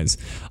organize.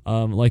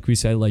 Like we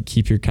said, like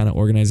keep your kind of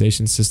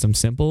organization system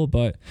simple,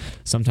 but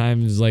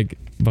sometimes like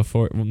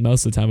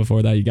most of the time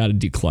before that, you got to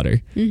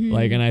declutter.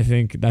 Like, and I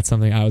think that's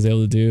something I was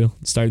able to do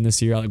starting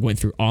this year. I like went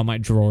through all my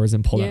drawers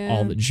and pulled out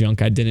all the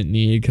junk I didn't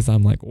need, because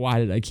I'm like, why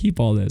did I keep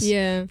all this?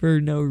 For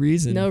no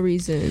reason.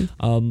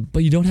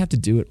 But you don't have to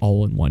do it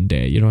all in one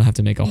day. You don't have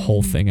to make a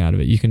whole thing out of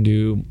it. You can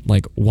do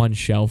like one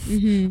shelf.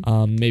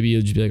 Maybe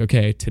you'll just be like,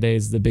 okay,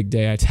 today's the big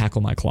day I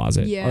tackle my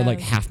closet, or like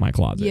half my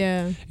closet.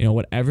 You know,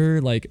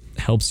 whatever like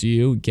helps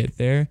you get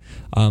there,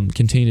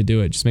 continue to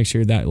do it. Just make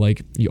sure that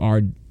like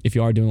if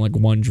you are doing like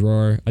one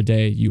drawer a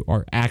day, you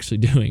are actually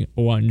doing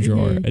one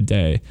drawer a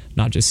day,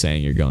 not just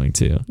saying you're going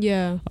to.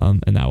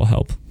 And that will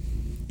help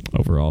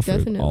overall for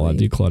all that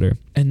declutter.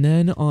 And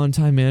then on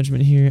time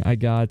management here, I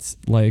got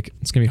like,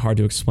 it's gonna be hard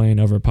to explain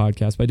over a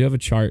podcast, but I do have a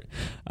chart,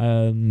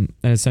 and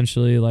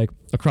essentially like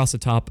across the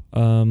top,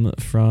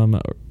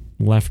 from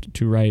left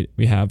to right,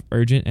 we have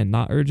urgent and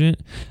not urgent,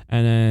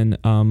 and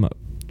then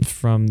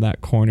from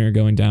that corner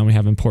going down, we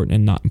have important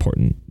and not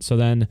important. So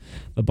then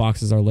the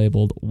boxes are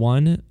labeled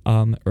 1,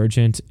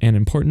 urgent and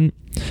important,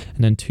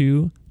 and then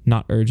 2,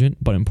 not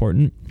urgent but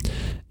important,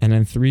 and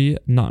then 3,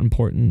 not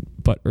important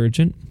but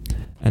urgent,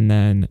 and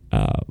then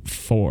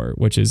 4,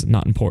 which is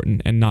not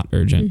important and not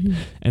urgent.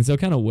 And so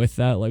kind of with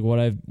that, like what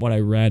I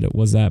read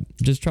was that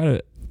just try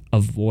to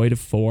avoid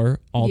 4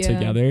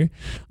 altogether,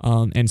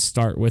 and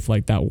start with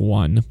like that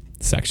 1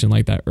 section,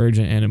 like that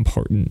urgent and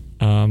important,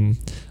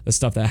 the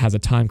stuff that has a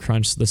time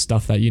crunch, the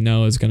stuff that you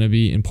know is going to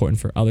be important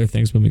for other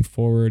things moving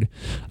forward,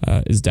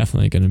 is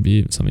definitely going to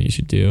be something you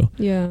should do.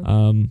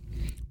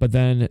 But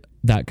then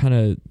that kind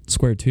of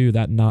square 2,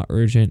 that not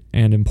urgent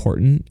and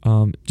important,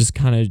 just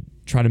kind of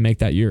try to make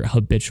that your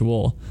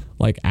habitual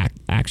like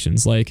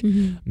actions. Like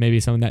maybe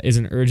something that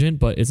isn't urgent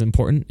but is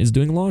important is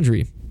doing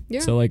laundry.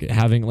 So like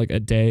having like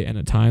a day and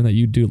a time that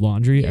you do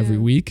laundry every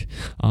week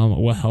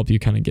will help you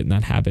kind of get in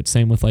that habit.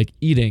 Same with like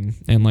eating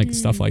and like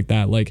stuff like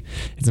that. Like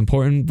it's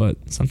important, but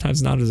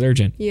sometimes not as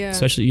urgent.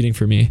 Especially eating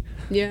for me.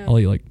 I'll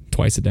eat like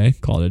twice a day,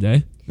 call it a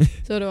day.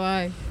 So do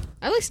I.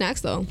 I like snacks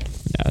though.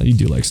 Yeah, you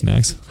do like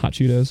snacks. Hot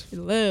Cheetos. I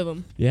love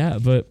them. Yeah,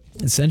 but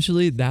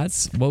essentially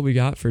that's what we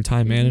got for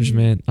time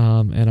management,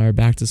 and our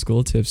back to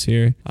school tips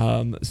here.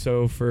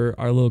 So for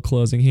our little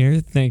closing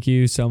here, thank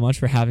you so much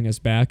for having us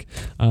back.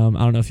 I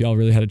don't know if y'all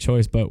really had a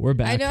choice, but we're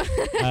back.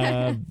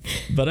 I know.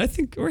 But I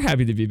think we're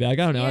happy to be back.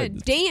 I don't know.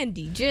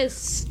 Dandy,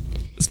 just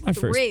it's my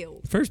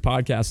first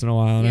podcast in a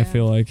while, and I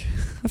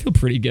feel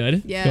pretty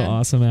good. Yeah. I feel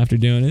awesome after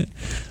doing it.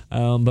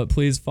 But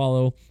please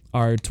follow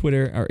our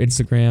Twitter, our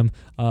Instagram.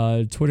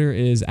 Twitter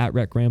is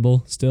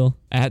 @RecRamble still.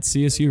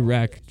 @CSU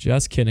Rec.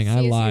 Just kidding,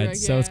 I lied. Rec,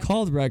 so it's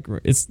called Rec.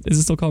 Is it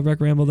still called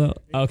Rec Ramble though?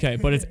 Okay,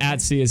 but it's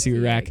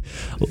 @CSU Rec.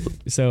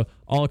 So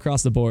all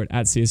across the board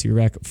 @CSU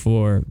Rec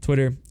for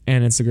Twitter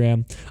and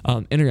Instagram.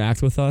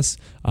 Interact with us.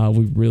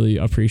 We really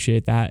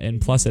appreciate that, and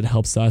plus it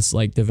helps us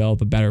like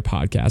develop a better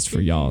podcast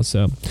for y'all.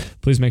 So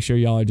please make sure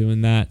y'all are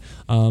doing that,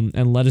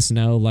 and let us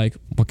know like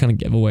what kind of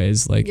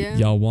giveaways like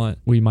y'all want.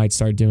 We might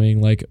start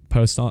doing like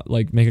post on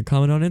like make a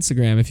comment on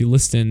Instagram if you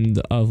listened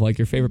of like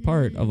your favorite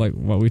part of like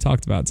what we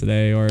talked about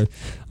today, or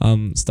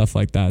stuff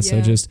like that.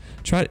 So just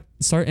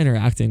start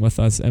interacting with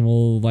us, and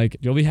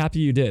you'll be happy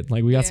you did.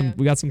 Like we got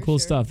some cool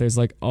stuff. There's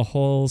like a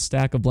whole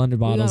stack of blender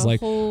bottles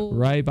like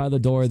right by the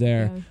door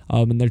there,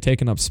 and they're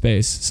taking up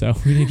space, so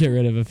we need to get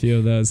rid of a few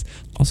of those.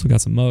 Also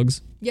got some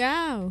mugs.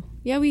 Yeah,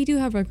 we do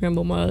have Rec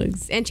Ramble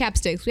mugs and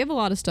chapsticks. We have a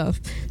lot of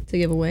stuff to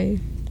give away,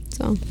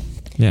 so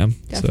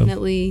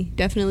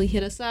definitely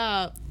hit us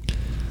up.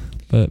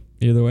 But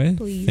either way,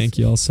 thank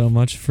you all so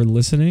much for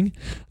listening.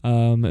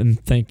 And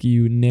thank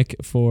you, Nick,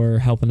 for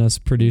helping us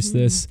produce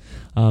this,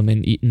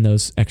 and eating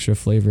those extra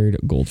flavored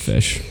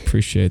goldfish.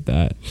 Appreciate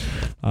that.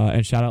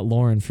 And shout out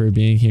Lauren for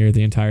being here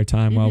the entire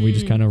time while we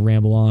just kind of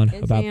ramble on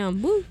about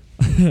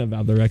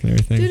the rec and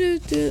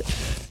everything.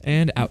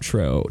 And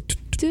outro.